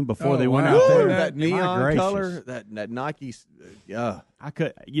parking team before they went out there? That neon color, that Nike. I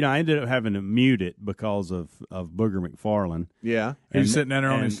could, I ended up having to mute it because of Booger McFarland. Yeah, he was sitting down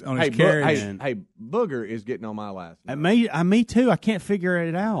there on his carriage. Hey, Booger is getting on my last. Me too. I can't figure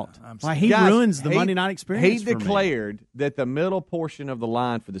it out. He ruins the Monday night experience. He declared that the middle portion of the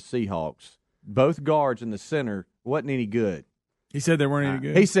line for the Seahawks, both guards in the center, wasn't any good. He said they weren't any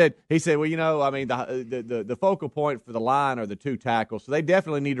good. He said, well, I mean, the focal point for the line are the two tackles, so they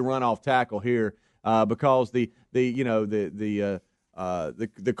definitely need to run off tackle here because the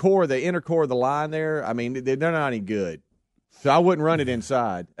core, the inner core of the line there, I mean, they're not any good. So I wouldn't run it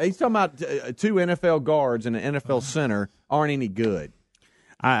inside. He's talking about two NFL guards and an NFL center aren't any good.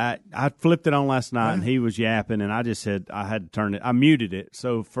 I flipped it on last night, and he was yapping, and I just said I had to turn it. I muted it,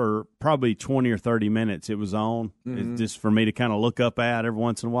 so for probably 20 or 30 minutes it was on, just for me to kind of look up at every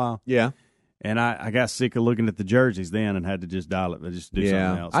once in a while. Yeah. And I got sick of looking at the jerseys then and had to just dial it, just do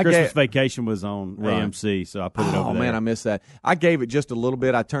something else. Christmas Vacation was on AMC, so I put it over there. Oh, man, I missed that. I gave it just a little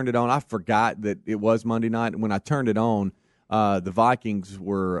bit. I turned it on. I forgot that it was Monday night. When I turned it on, the Vikings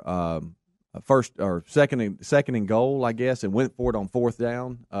were second and goal, I guess, and went for it on fourth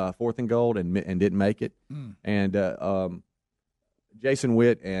and goal, and didn't make it. And Jason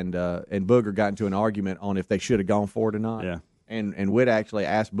Witt and Booger got into an argument on if they should have gone for it or not. Yeah. And Witt actually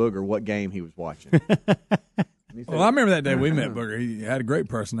asked Booger what game he was watching. Well, I remember that day we met Booger. He had a great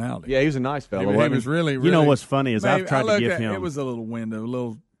personality. Yeah, he was a nice fellow. He was really, really. You know what's funny is I've tried to give him. It was a little window, a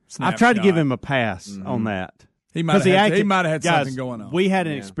little. I've tried to give him a pass on that. He might have had something going on. We had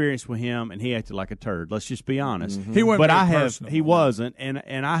an experience with him, and he acted like a turd. Let's just be honest. Mm-hmm. He wasn't very personal. He wasn't,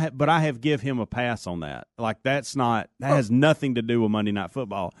 but I have give him a pass on that. Like that has nothing to do with Monday Night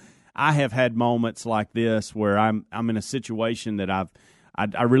Football. I have had moments like this where I'm in a situation that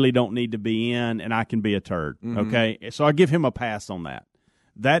I really don't need to be in, and I can be a turd. Mm-hmm. Okay, so I give him a pass on that.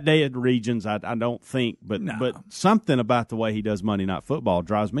 That day at Regions, I don't think, but something about the way he does Monday Night Football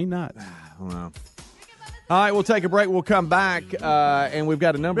drives me nuts. Wow. All right, we'll take a break. We'll come back, and we've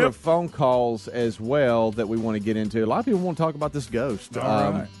got a number of phone calls as well that we want to get into. A lot of people want to talk about this ghost.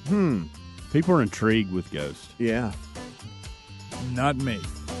 All right. People are intrigued with ghosts. Yeah. Not me.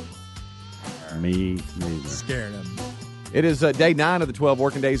 Me neither. Scared of them. It is day 9 of the 12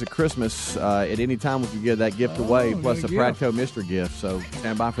 working days of Christmas. At any time, we can give that gift away, plus a Pratco mystery gift. So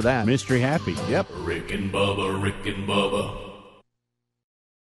stand by for that. Mystery happy. Yep. Rick and Bubba, Rick and Bubba.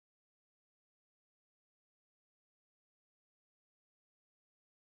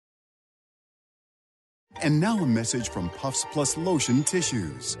 And now a message from Puffs Plus Lotion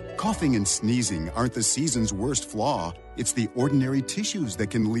Tissues. Coughing and sneezing aren't the season's worst flaw. It's the ordinary tissues that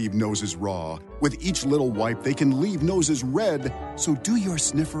can leave noses raw. With each little wipe, they can leave noses red. So do your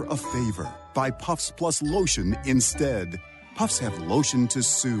sniffer a favor. Buy Puffs Plus Lotion instead. Puffs have lotion to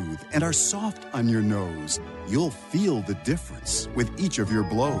soothe and are soft on your nose. You'll feel the difference with each of your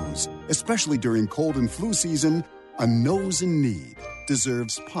blows. Especially during cold and flu season, a nose in need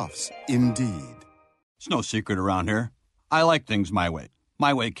deserves Puffs indeed. It's no secret around here. I like things my way.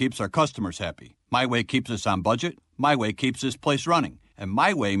 My way keeps our customers happy. My way keeps us on budget. My way keeps this place running. And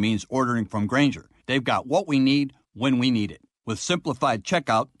my way means ordering from Grainger. They've got what we need when we need it. With simplified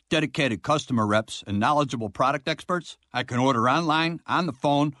checkout, dedicated customer reps, and knowledgeable product experts, I can order online, on the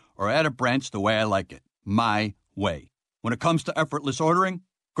phone, or at a branch the way I like it. My way. When it comes to effortless ordering,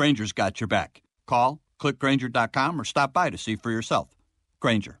 Grainger's got your back. Call, click Grainger.com, or stop by to see for yourself.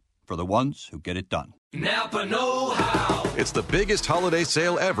 Grainger, for the ones who get it done. Napa know-how. It's the biggest holiday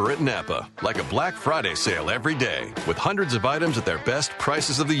sale ever at Napa. Like a Black Friday sale every day, with hundreds of items at their best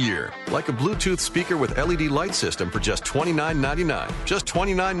prices of the year. Like a Bluetooth speaker with LED light system for just $29.99. Just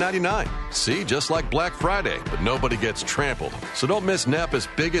 $29.99. See, just like Black Friday, but nobody gets trampled. So don't miss Napa's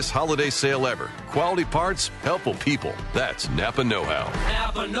biggest holiday sale ever. Quality parts, helpful people. That's Napa know-how.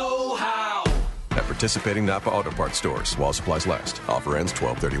 Napa know-how. At participating Napa Auto Parts stores while supplies last. Offer ends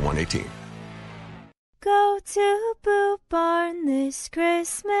 12/31/18. Go to Boot Barn this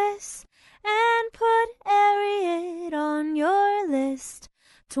Christmas and put Ariat on your list.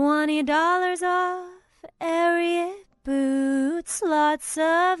 $20 off Ariat boots. Lots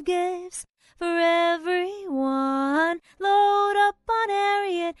of gifts for everyone. Load up on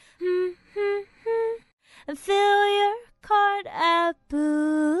Ariat. And fill your cart at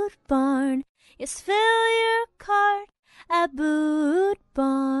Boot Barn. Yes, fill your cart at Boot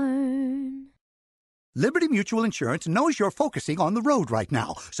Barn. Liberty Mutual Insurance knows you're focusing on the road right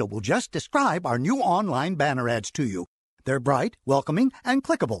now, so we'll just describe our new online banner ads to you. They're bright, welcoming, and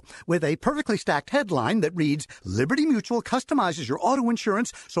clickable, with a perfectly stacked headline that reads, Liberty Mutual customizes your auto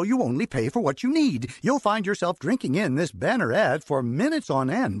insurance so you only pay for what you need. You'll find yourself drinking in this banner ad for minutes on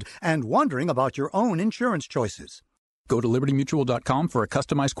end and wondering about your own insurance choices. Go to LibertyMutual.com for a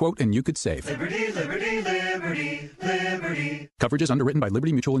customized quote and you could save. Liberty, liberty, liberty, liberty. Coverage is underwritten by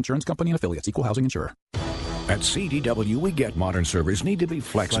Liberty Mutual Insurance Company and affiliates. Equal housing insurer. At CDW, we get modern servers need to be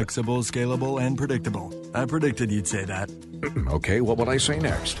flexible. Flexible, scalable, and predictable. I predicted you'd say that. Okay, what will I say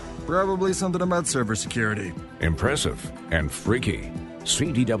next? Probably something about server security. Impressive and freaky.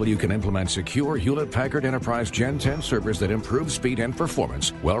 CDW can implement secure Hewlett-Packard Enterprise Gen 10 servers that improve speed and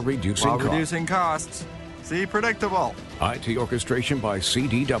performance while reducing costs. See, predictable. IT orchestration by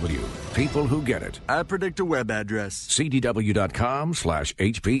CDW. People who get it. I predict a web address.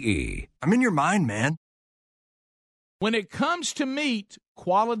 CDW.com/HPE. I'm in your mind, man. When it comes to meat,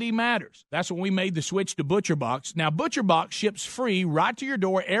 quality matters. That's when we made the switch to ButcherBox. Now, ButcherBox ships free right to your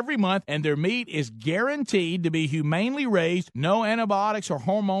door every month, and their meat is guaranteed to be humanely raised, no antibiotics or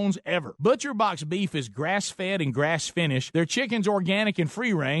hormones ever. ButcherBox beef is grass-fed and grass-finished. Their chicken's organic and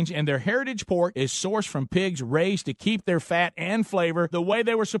free-range, and their heritage pork is sourced from pigs raised to keep their fat and flavor the way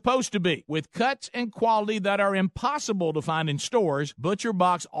they were supposed to be. With cuts and quality that are impossible to find in stores,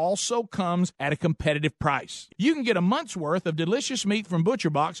 ButcherBox also comes at a competitive price. You can get a month's worth of delicious meat from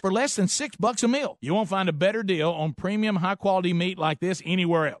ButcherBox for less than $6 a meal. You won't find a better deal on premium high-quality meat like this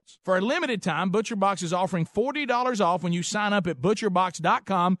anywhere else. For a limited time, ButcherBox is offering $40 off when you sign up at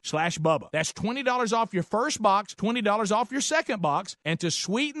ButcherBox.com/Bubba. That's $20 off your first box, $20 off your second box, and to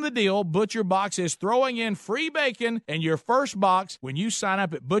sweeten the deal, ButcherBox is throwing in free bacon in your first box when you sign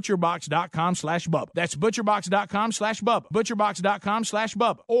up at ButcherBox.com/Bubba. That's ButcherBox.com/Bubba.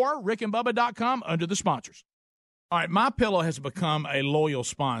 ButcherBox.com/Bubba. Or RickandBubba.com under the sponsors. All right, MyPillow has become a loyal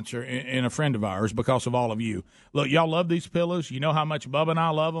sponsor and a friend of ours because of all of you. Look, y'all love these pillows. You know how much Bubba and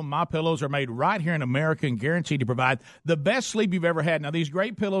I love them. MyPillows are made right here in America and guaranteed to provide the best sleep you've ever had. Now, these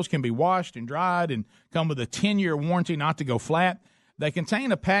great pillows can be washed and dried and come with a 10-year warranty not to go flat. They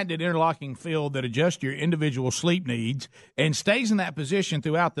contain a patented interlocking field that adjusts your individual sleep needs and stays in that position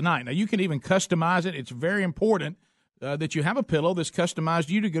throughout the night. Now, you can even customize it. It's very important that you have a pillow that's customized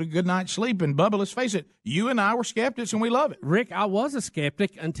you to get a good night's sleep. And, Bubba, let's face it, you and I were skeptics, and we love it. Rick, I was a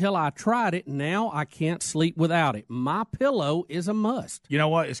skeptic until I tried it. Now I can't sleep without it. MyPillow is a must. You know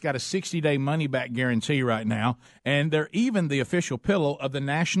what? It's got a 60-day money-back guarantee right now, and they're even the official pillow of the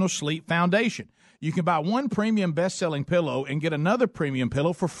National Sleep Foundation. You can buy one premium best-selling pillow and get another premium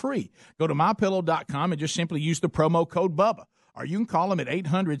pillow for free. Go to MyPillow.com and just simply use the promo code BUBBA. Or you can call them at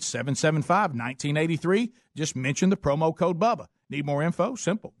 800-775-1983. Just mention the promo code BUBBA. Need more info?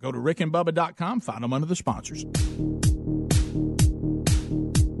 Simple. Go to rickandbubba.com. Find them under the sponsors.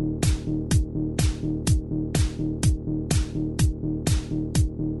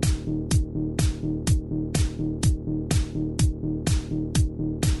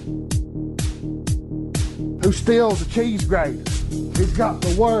 Who steals a cheese grater? He's got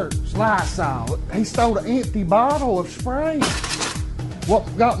the works, Lysol. He stole an empty bottle of spray.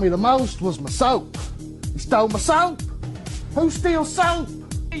 What got me the most was my soap. He stole my soap. Who steals soap?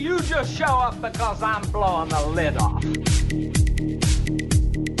 You just show up because I'm blowing the lid off.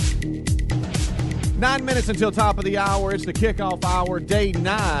 9 minutes until top of the hour. It's the kickoff hour, day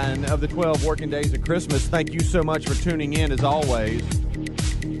 9 of the 12 working days of Christmas. Thank you so much for tuning in, as always.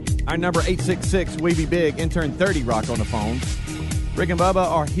 Our number, 866-WE-BE-BIG, intern 30 Rock on the phone. Rick and Bubba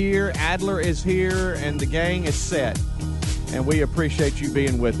are here. Adler is here, and the gang is set. And we appreciate you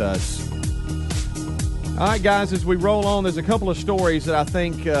being with us. All right, guys, as we roll on, there's a couple of stories that I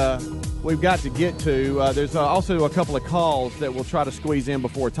think we've got to get to. There's also a couple of calls that we'll try to squeeze in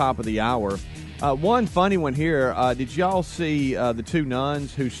before top of the hour. One funny one here. Did y'all see the two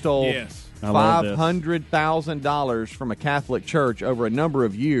nuns who stole $500,000 from a Catholic church over a number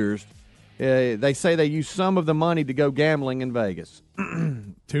of years? They say they used some of the money to go gambling in Vegas.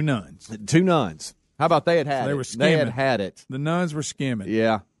 Two nuns. Two nuns. How about they had it? They were skimming. They had had it. The nuns were skimming.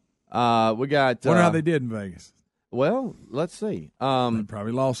 Yeah. We got. Wonder how they did in Vegas. Well, let's see. They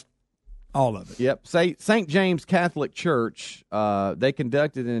probably lost all of it. Yep. St. James Catholic Church, they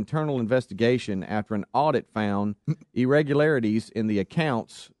conducted an internal investigation after an audit found irregularities in the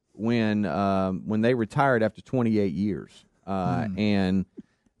accounts when they retired after 28 years. And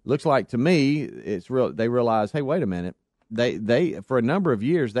looks like to me it's real. They realized, hey, wait a minute. They for a number of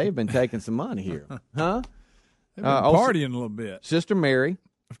years they've been taking some money here, huh? They've been partying a little bit. Sister Mary,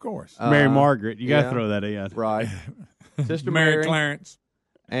 of course, Mary Margaret. You got to throw that in, right? Sister Mary Clarence,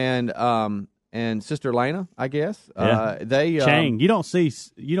 and Sister Lena, I guess. Yeah. They Chang. You don't see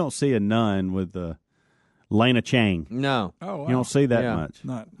a nun with Lena Chang. No. Oh, wow. You don't see that much.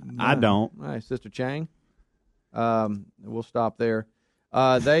 I don't. All right, Sister Chang. We'll stop there.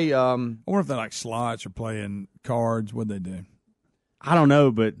 They I wonder if they like slots or playing cards. What'd they do? I don't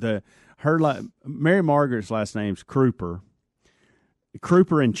know, but Mary Margaret's last name's Kruper.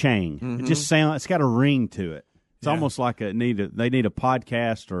 Kruper and Chang. Mm-hmm. It just it's got a ring to it. It's almost like they need a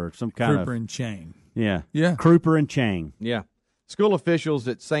podcast or some kind Kruper and Chang. Yeah. Yeah. Kruper and Chang. Yeah. School officials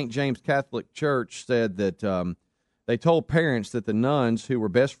at St. James Catholic Church said that they told parents that the nuns, who were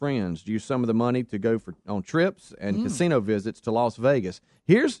best friends, used some of the money to go on trips and casino visits to Las Vegas.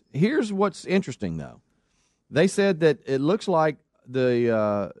 Here's what's interesting, though. They said that it looks like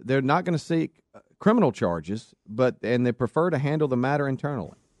they're not going to seek criminal charges, and they prefer to handle the matter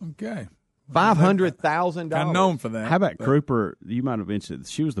internally. Okay. $500,000. I'm known for that. How about Kruper? You might have mentioned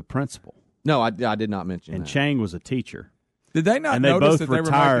she was the principal. No, I did not mention and that. Chang was a teacher. Did they not and they notice both that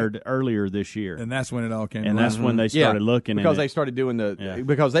retired they were earlier this year. And that's when it all came And around. that's when they started looking because at they started doing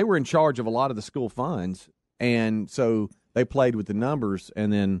because they were in charge of a lot of the school funds, and so they played with the numbers,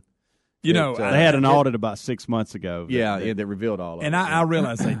 and then they had an audit about 6 months ago. That revealed all of it. And I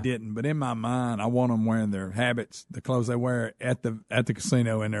realized they didn't, but in my mind, I want them wearing their habits, the clothes they wear at the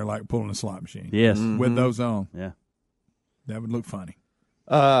casino, and they're like pulling a slot machine. Yes, with those on. Yeah, that would look funny.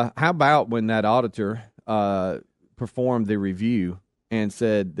 How about when that auditor performed the review and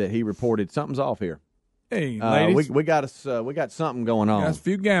said that he reported something's off here. Hey, ladies. We got something going on. Got a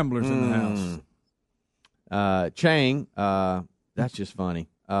few gamblers in the house. Chang, that's just funny.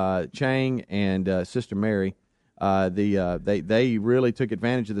 Chang and Sister Mary, they really took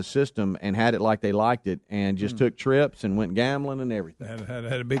advantage of the system and had it like they liked it, and just took trips and went gambling and everything. Had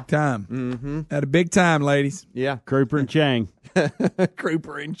a big time. Mm-hmm. Had a big time, ladies. Yeah, Kruper and Chang.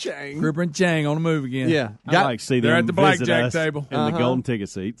 Kruper and Chang. Kruper and Chang on the move again. Yeah, I'd like to see them they're at the visit blackjack us table in the golden ticket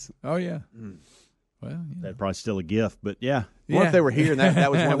seats. Oh yeah. Well, yeah. That'd probably still a gift, but yeah. What if they were here and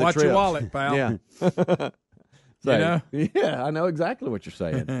that was one of the Watch trips? your wallet, pal. Yeah. You know? Yeah, I know exactly what you're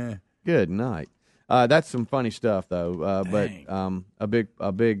saying. Good night. That's some funny stuff, though. But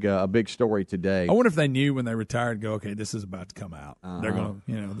a big story today. I wonder if they knew when they retired. Go, okay, this is about to come out. They're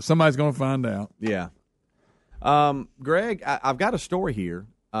gonna, somebody's gonna find out. Yeah. Greg, I've got a story here,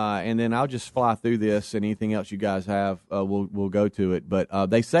 and then I'll just fly through this, and anything else you guys have, we'll go to it. But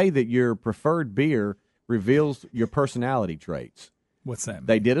they say that your preferred beer reveals your personality traits. What's that mean?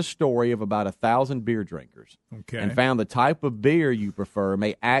 They did a story of about 1,000 beer drinkers, and found the type of beer you prefer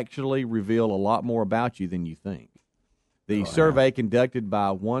may actually reveal a lot more about you than you think. The survey conducted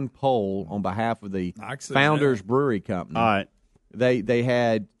by One Poll on behalf of the Founders Brewery Company. All right. They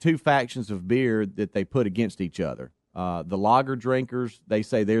had two factions of beer that they put against each other. The lager drinkers, they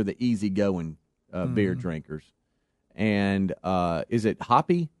say they're the easygoing beer drinkers. And is it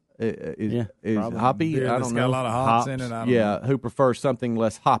hoppy? Is hoppy? Beer I that's don't got know. a lot of hops in it. I don't know. Who prefer something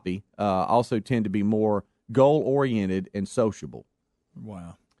less hoppy. Also tend to be more goal-oriented and sociable.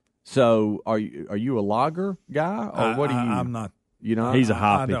 Wow. So are you a lager guy, or what do you? I'm not. You know, he's a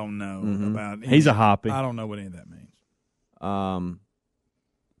hoppy. I don't know about. He's a hoppy. I don't know what any of that means.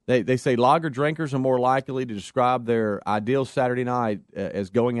 They say lager drinkers are more likely to describe their ideal Saturday night as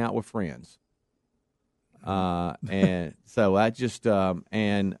going out with friends. And so I just I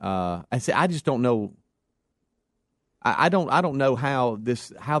say I just don't know. I don't know how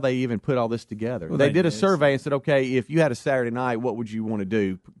they even put all this together. Well, they did a survey and said, okay, if you had a Saturday night, what would you want to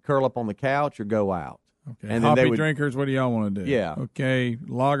do? Curl up on the couch or go out? Okay. And Hoppy drinkers, what do y'all want to do? Yeah. Okay.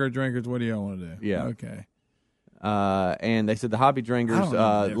 Lager drinkers, what do y'all want to do? Yeah. Okay. And they said the hobby drinkers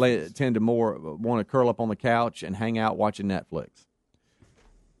tend to more want to curl up on the couch and hang out watching Netflix.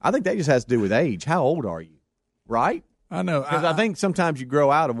 I think that just has to do with age. How old are you? Right? I know. Because I think sometimes you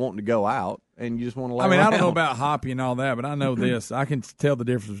grow out of wanting to go out and you just want to lay I around. don't know about hoppy and all that, but I know this. I can tell the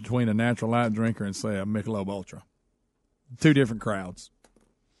difference between a natural light drinker and, say, a Michelob Ultra. Two different crowds.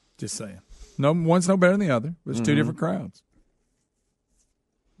 Just saying. No, one's no better than the other, but it's two different crowds.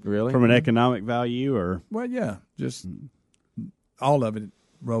 Really? From an economic value, or? Well, yeah. Just all of it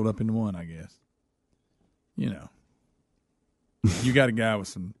rolled up into one, I guess. You know. You got a guy with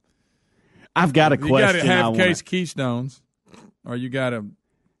some. I've got a question. You got a half case of Keystones, or you got a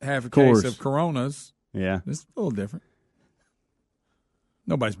half a case of Coronas. Yeah. It's a little different.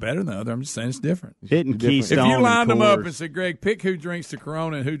 Nobody's better than the other. I'm just saying it's different. Hitting Keystone. If you lined them up and said, Greg, pick who drinks the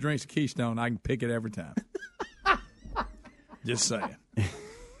Corona and who drinks the Keystone, I can pick it every time. Just saying.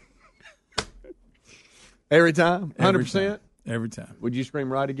 Every time? 100%? Every time. Would you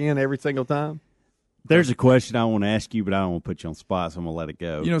scream right again every single time? There's a question I want to ask you, but I don't want to put you on the spot, so I'm going to let it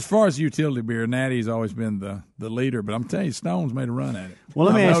go. You know, as far as utility beer, Natty's always been the leader, but I'm telling you, Stone's made a run at it. Well,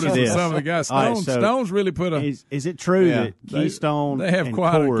 let me ask you this. Some of the guys, Stone's really put a... Is it true that Keystone they have and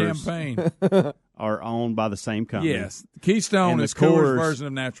quite Coors a campaign. Are owned by the same company? Yes. Keystone is Coors' version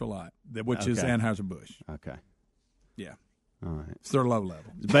of Natural Light, which is Anheuser-Busch. Okay. Yeah. All right. It's their low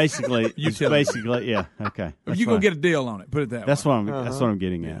level. Basically, yeah. Okay. You're going to get a deal on it. Put it that way. That's what I'm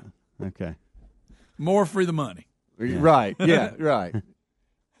getting at. Okay. More for the money. Yeah. Right. Yeah, right.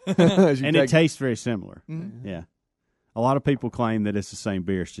 And it tastes very similar. Mm-hmm. Yeah. A lot of people claim that it's the same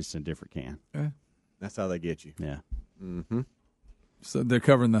beer, it's just in a different can. That's how they get you. Yeah. Mm-hmm. So they're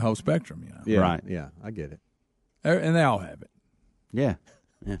covering the whole spectrum, you know. Yeah, right. Yeah, I get it. And they all have it. Yeah.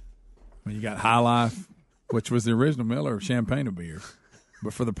 Yeah. Well, you got High Life, which was the original Miller Champagne of beer.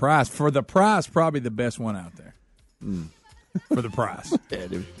 But for the price, probably the best one out there. For the price. Yeah,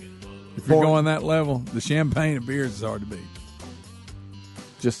 dude. If you're going that level, the champagne of beers is hard to beat.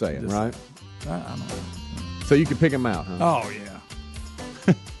 Just saying, right? I don't know. So you can pick them out, huh? Oh,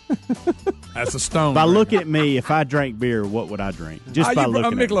 yeah. That's a Stone. By looking at me, if I drank beer, what would I drink? Just by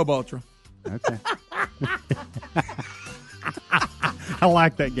looking at me. A Michelob Ultra. Okay. I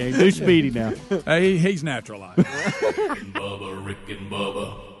like that game. Do Speedy now. Hey, he's Natural Light. Rick and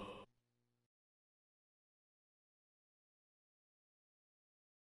Bubba.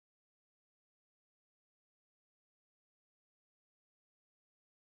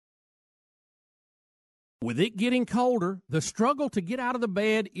 With it getting colder, the struggle to get out of the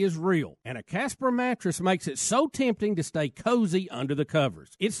bed is real, and a Casper mattress makes it so tempting to stay cozy under the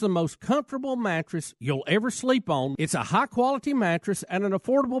covers. It's the most comfortable mattress you'll ever sleep on. It's a high-quality mattress at an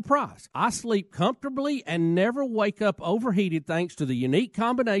affordable price. I sleep comfortably and never wake up overheated thanks to the unique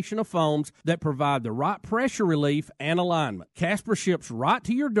combination of foams that provide the right pressure relief and alignment. Casper ships right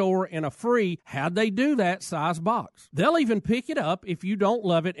to your door in a free "How'd they do that?" size box. They'll even pick it up if you don't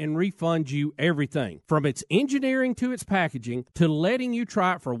love it and refund you everything. From its engineering to its packaging to letting you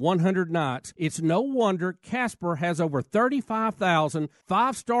try it for 100 nights, it's no wonder Casper has over 35,000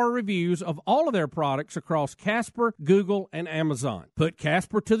 five-star reviews of all of their products across Casper, Google, and Amazon. Put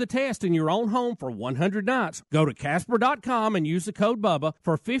Casper to the test in your own home for 100 nights. Go to Casper.com and use the code BUBBA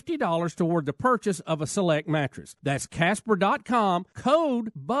for $50 toward the purchase of a select mattress. That's Casper.com,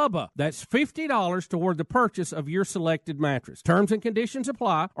 code BUBBA. That's $50 toward the purchase of your selected mattress. Terms and conditions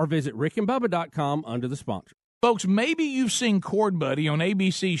apply, or visit rickandbubba.com under the sponsor. Folks, maybe you've seen Chord Buddy on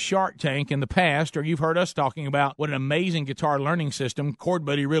ABC Shark Tank in the past, or you've heard us talking about what an amazing guitar learning system Chord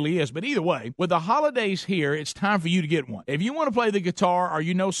Buddy really is. But either way, with the holidays here, it's time for you to get one. If you want to play the guitar or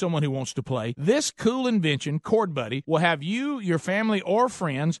you know someone who wants to play, this cool invention, Chord Buddy, will have you, your family, or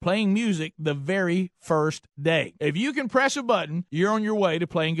friends playing music the very first day. If you can press a button, you're on your way to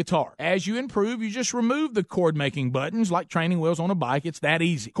playing guitar. As you improve, you just remove the chord-making buttons like training wheels on a bike. It's that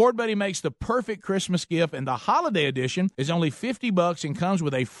easy. Chord Buddy makes the perfect Christmas gift, and the holiday edition is only $50 and comes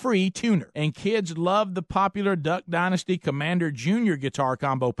with a free tuner. And kids love the popular Duck Dynasty Commander Junior guitar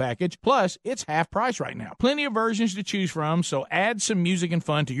combo package. Plus, it's half price right now. Plenty of versions to choose from, so add some music and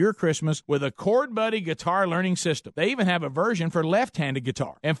fun to your Christmas with a Chord Buddy guitar learning system. They even have a version for left-handed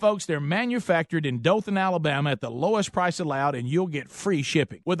guitar. And folks, they're manufactured in Dothan, Alabama at the lowest price allowed, and you'll get free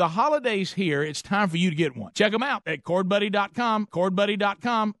shipping. With the holidays here, it's time for you to get one. Check them out at chordbuddy.com,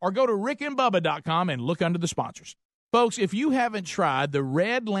 chordbuddy.com, or go to rickandbubba.com and look under the sponsors. Folks, if you haven't tried the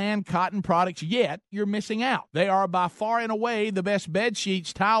Redland cotton products yet, you're missing out. They are by far and away the best bed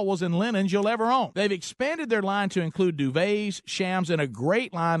sheets, towels, and linens you'll ever own. They've expanded their line to include duvets, shams, and a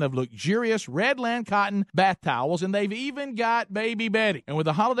great line of luxurious Redland cotton bath towels, and they've even got baby bedding. And with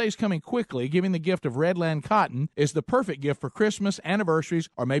the holidays coming quickly, giving the gift of Redland cotton is the perfect gift for Christmas, anniversaries,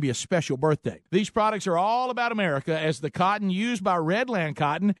 or maybe a special birthday. These products are all about America, as the cotton used by Redland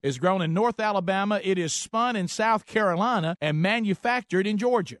Cotton is grown in North Alabama. It is spun in South Carolina and manufactured in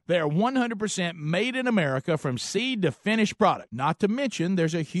Georgia. They are 100% made in America from seed to finished product. Not to mention,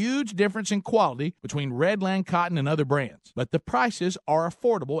 there's a huge difference in quality between Redland Cotton and other brands. But the prices are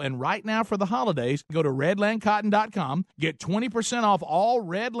affordable, and right now for the holidays, go to redlandcotton.com, get 20% off all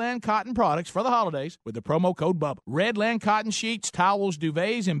Redland Cotton products for the holidays with the promo code BUBBA. Redland Cotton sheets, towels,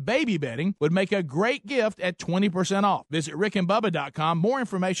 duvets, and baby bedding would make a great gift at 20% off. Visit rickandbubba.com. More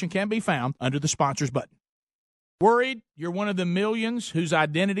information can be found under the sponsors button. Worried you're one of the millions whose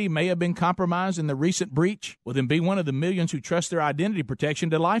identity may have been compromised in the recent breach? Well, then be one of the millions who trust their identity protection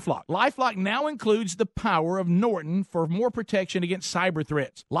to LifeLock. LifeLock now includes the power of Norton for more protection against cyber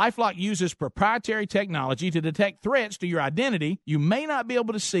threats. LifeLock uses proprietary technology to detect threats to your identity you may not be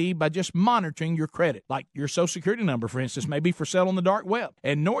able to see by just monitoring your credit, like your Social Security number, for instance, may be for sale on the dark web.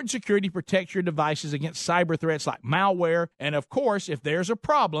 And Norton Security protects your devices against cyber threats like malware. And of course, if there's a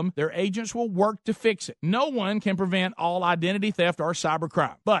problem, their agents will work to fix it. No one can prevent all identity theft or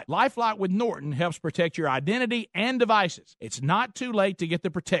cybercrime, but LifeLock with Norton helps protect your identity and devices. It's not too late to get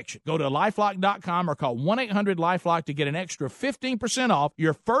the protection. Go to LifeLock.com or call 1-800-LifeLock to get an extra 15% off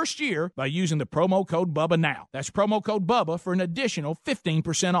your first year by using the promo code BUBBA now. That's promo code BUBBA for an additional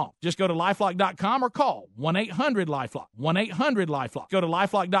 15% off. Just go to LifeLock.com or call 1-800-LifeLock. 1-800-LifeLock. Go to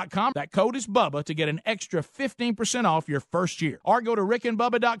LifeLock.com. That code is BUBBA to get an extra 15% off your first year. Or go to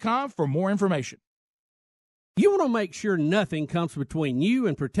rickandbubba.com for more information. You want to make sure nothing comes between you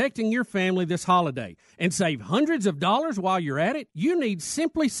and protecting your family this holiday and save hundreds of dollars while you're at it? You need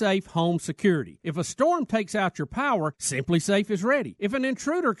Simply Safe Home Security. If a storm takes out your power, Simply Safe is ready. If an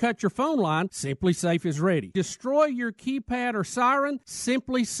intruder cuts your phone line, Simply Safe is ready. Destroy your keypad or siren,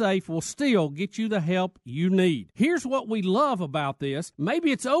 Simply Safe will still get you the help you need. Here's what we love about this.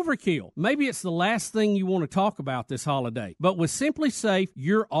 Maybe it's overkill. Maybe it's the last thing you want to talk about this holiday. But with Simply Safe,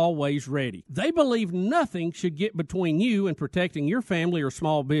 you're always ready. They believe nothing should get between you and protecting your family or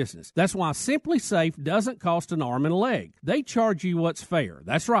small business. That's why Simply Safe doesn't cost an arm and a leg. They charge you what's fair.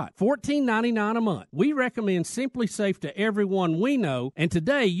 That's right, $14.99 a month. We recommend Simply Safe to everyone we know, and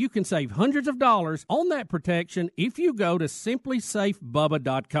today you can save hundreds of dollars on that protection if you go to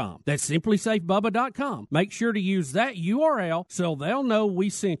simplysafebubba.com. That's simplysafebubba.com. Make sure to use that URL so they'll know we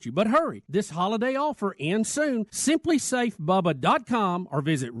sent you. But hurry, this holiday offer ends soon. simplysafebubba.com or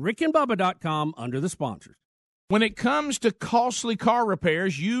visit rickandbubba.com under the sponsors. When it comes to costly car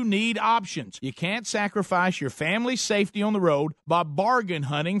repairs, you need options. You can't sacrifice your family's safety on the road by bargain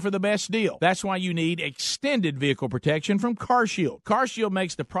hunting for the best deal. That's why you need extended vehicle protection from CarShield. CarShield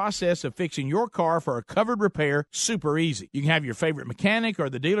makes the process of fixing your car for a covered repair super easy. You can have your favorite mechanic or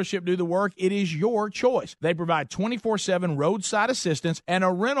the dealership do the work. It is your choice. They provide 24/7 roadside assistance and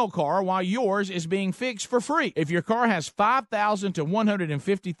a rental car while yours is being fixed for free. If your car has 5,000 to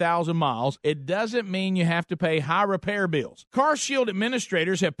 150,000 miles, it doesn't mean you have to pay high repair bills. CarShield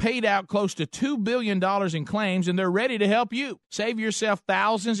administrators have paid out close to $2 billion in claims, and they're ready to help you. Save yourself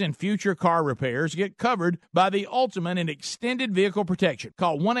thousands in future car repairs. Get covered by the ultimate in extended vehicle protection.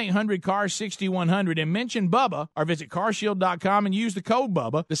 Call 1-800-CAR-6100 and mention Bubba, or visit carshield.com and use the code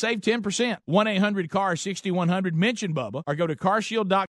Bubba to save 10%. 1-800-CAR-6100, mention Bubba, or go to carshield.com.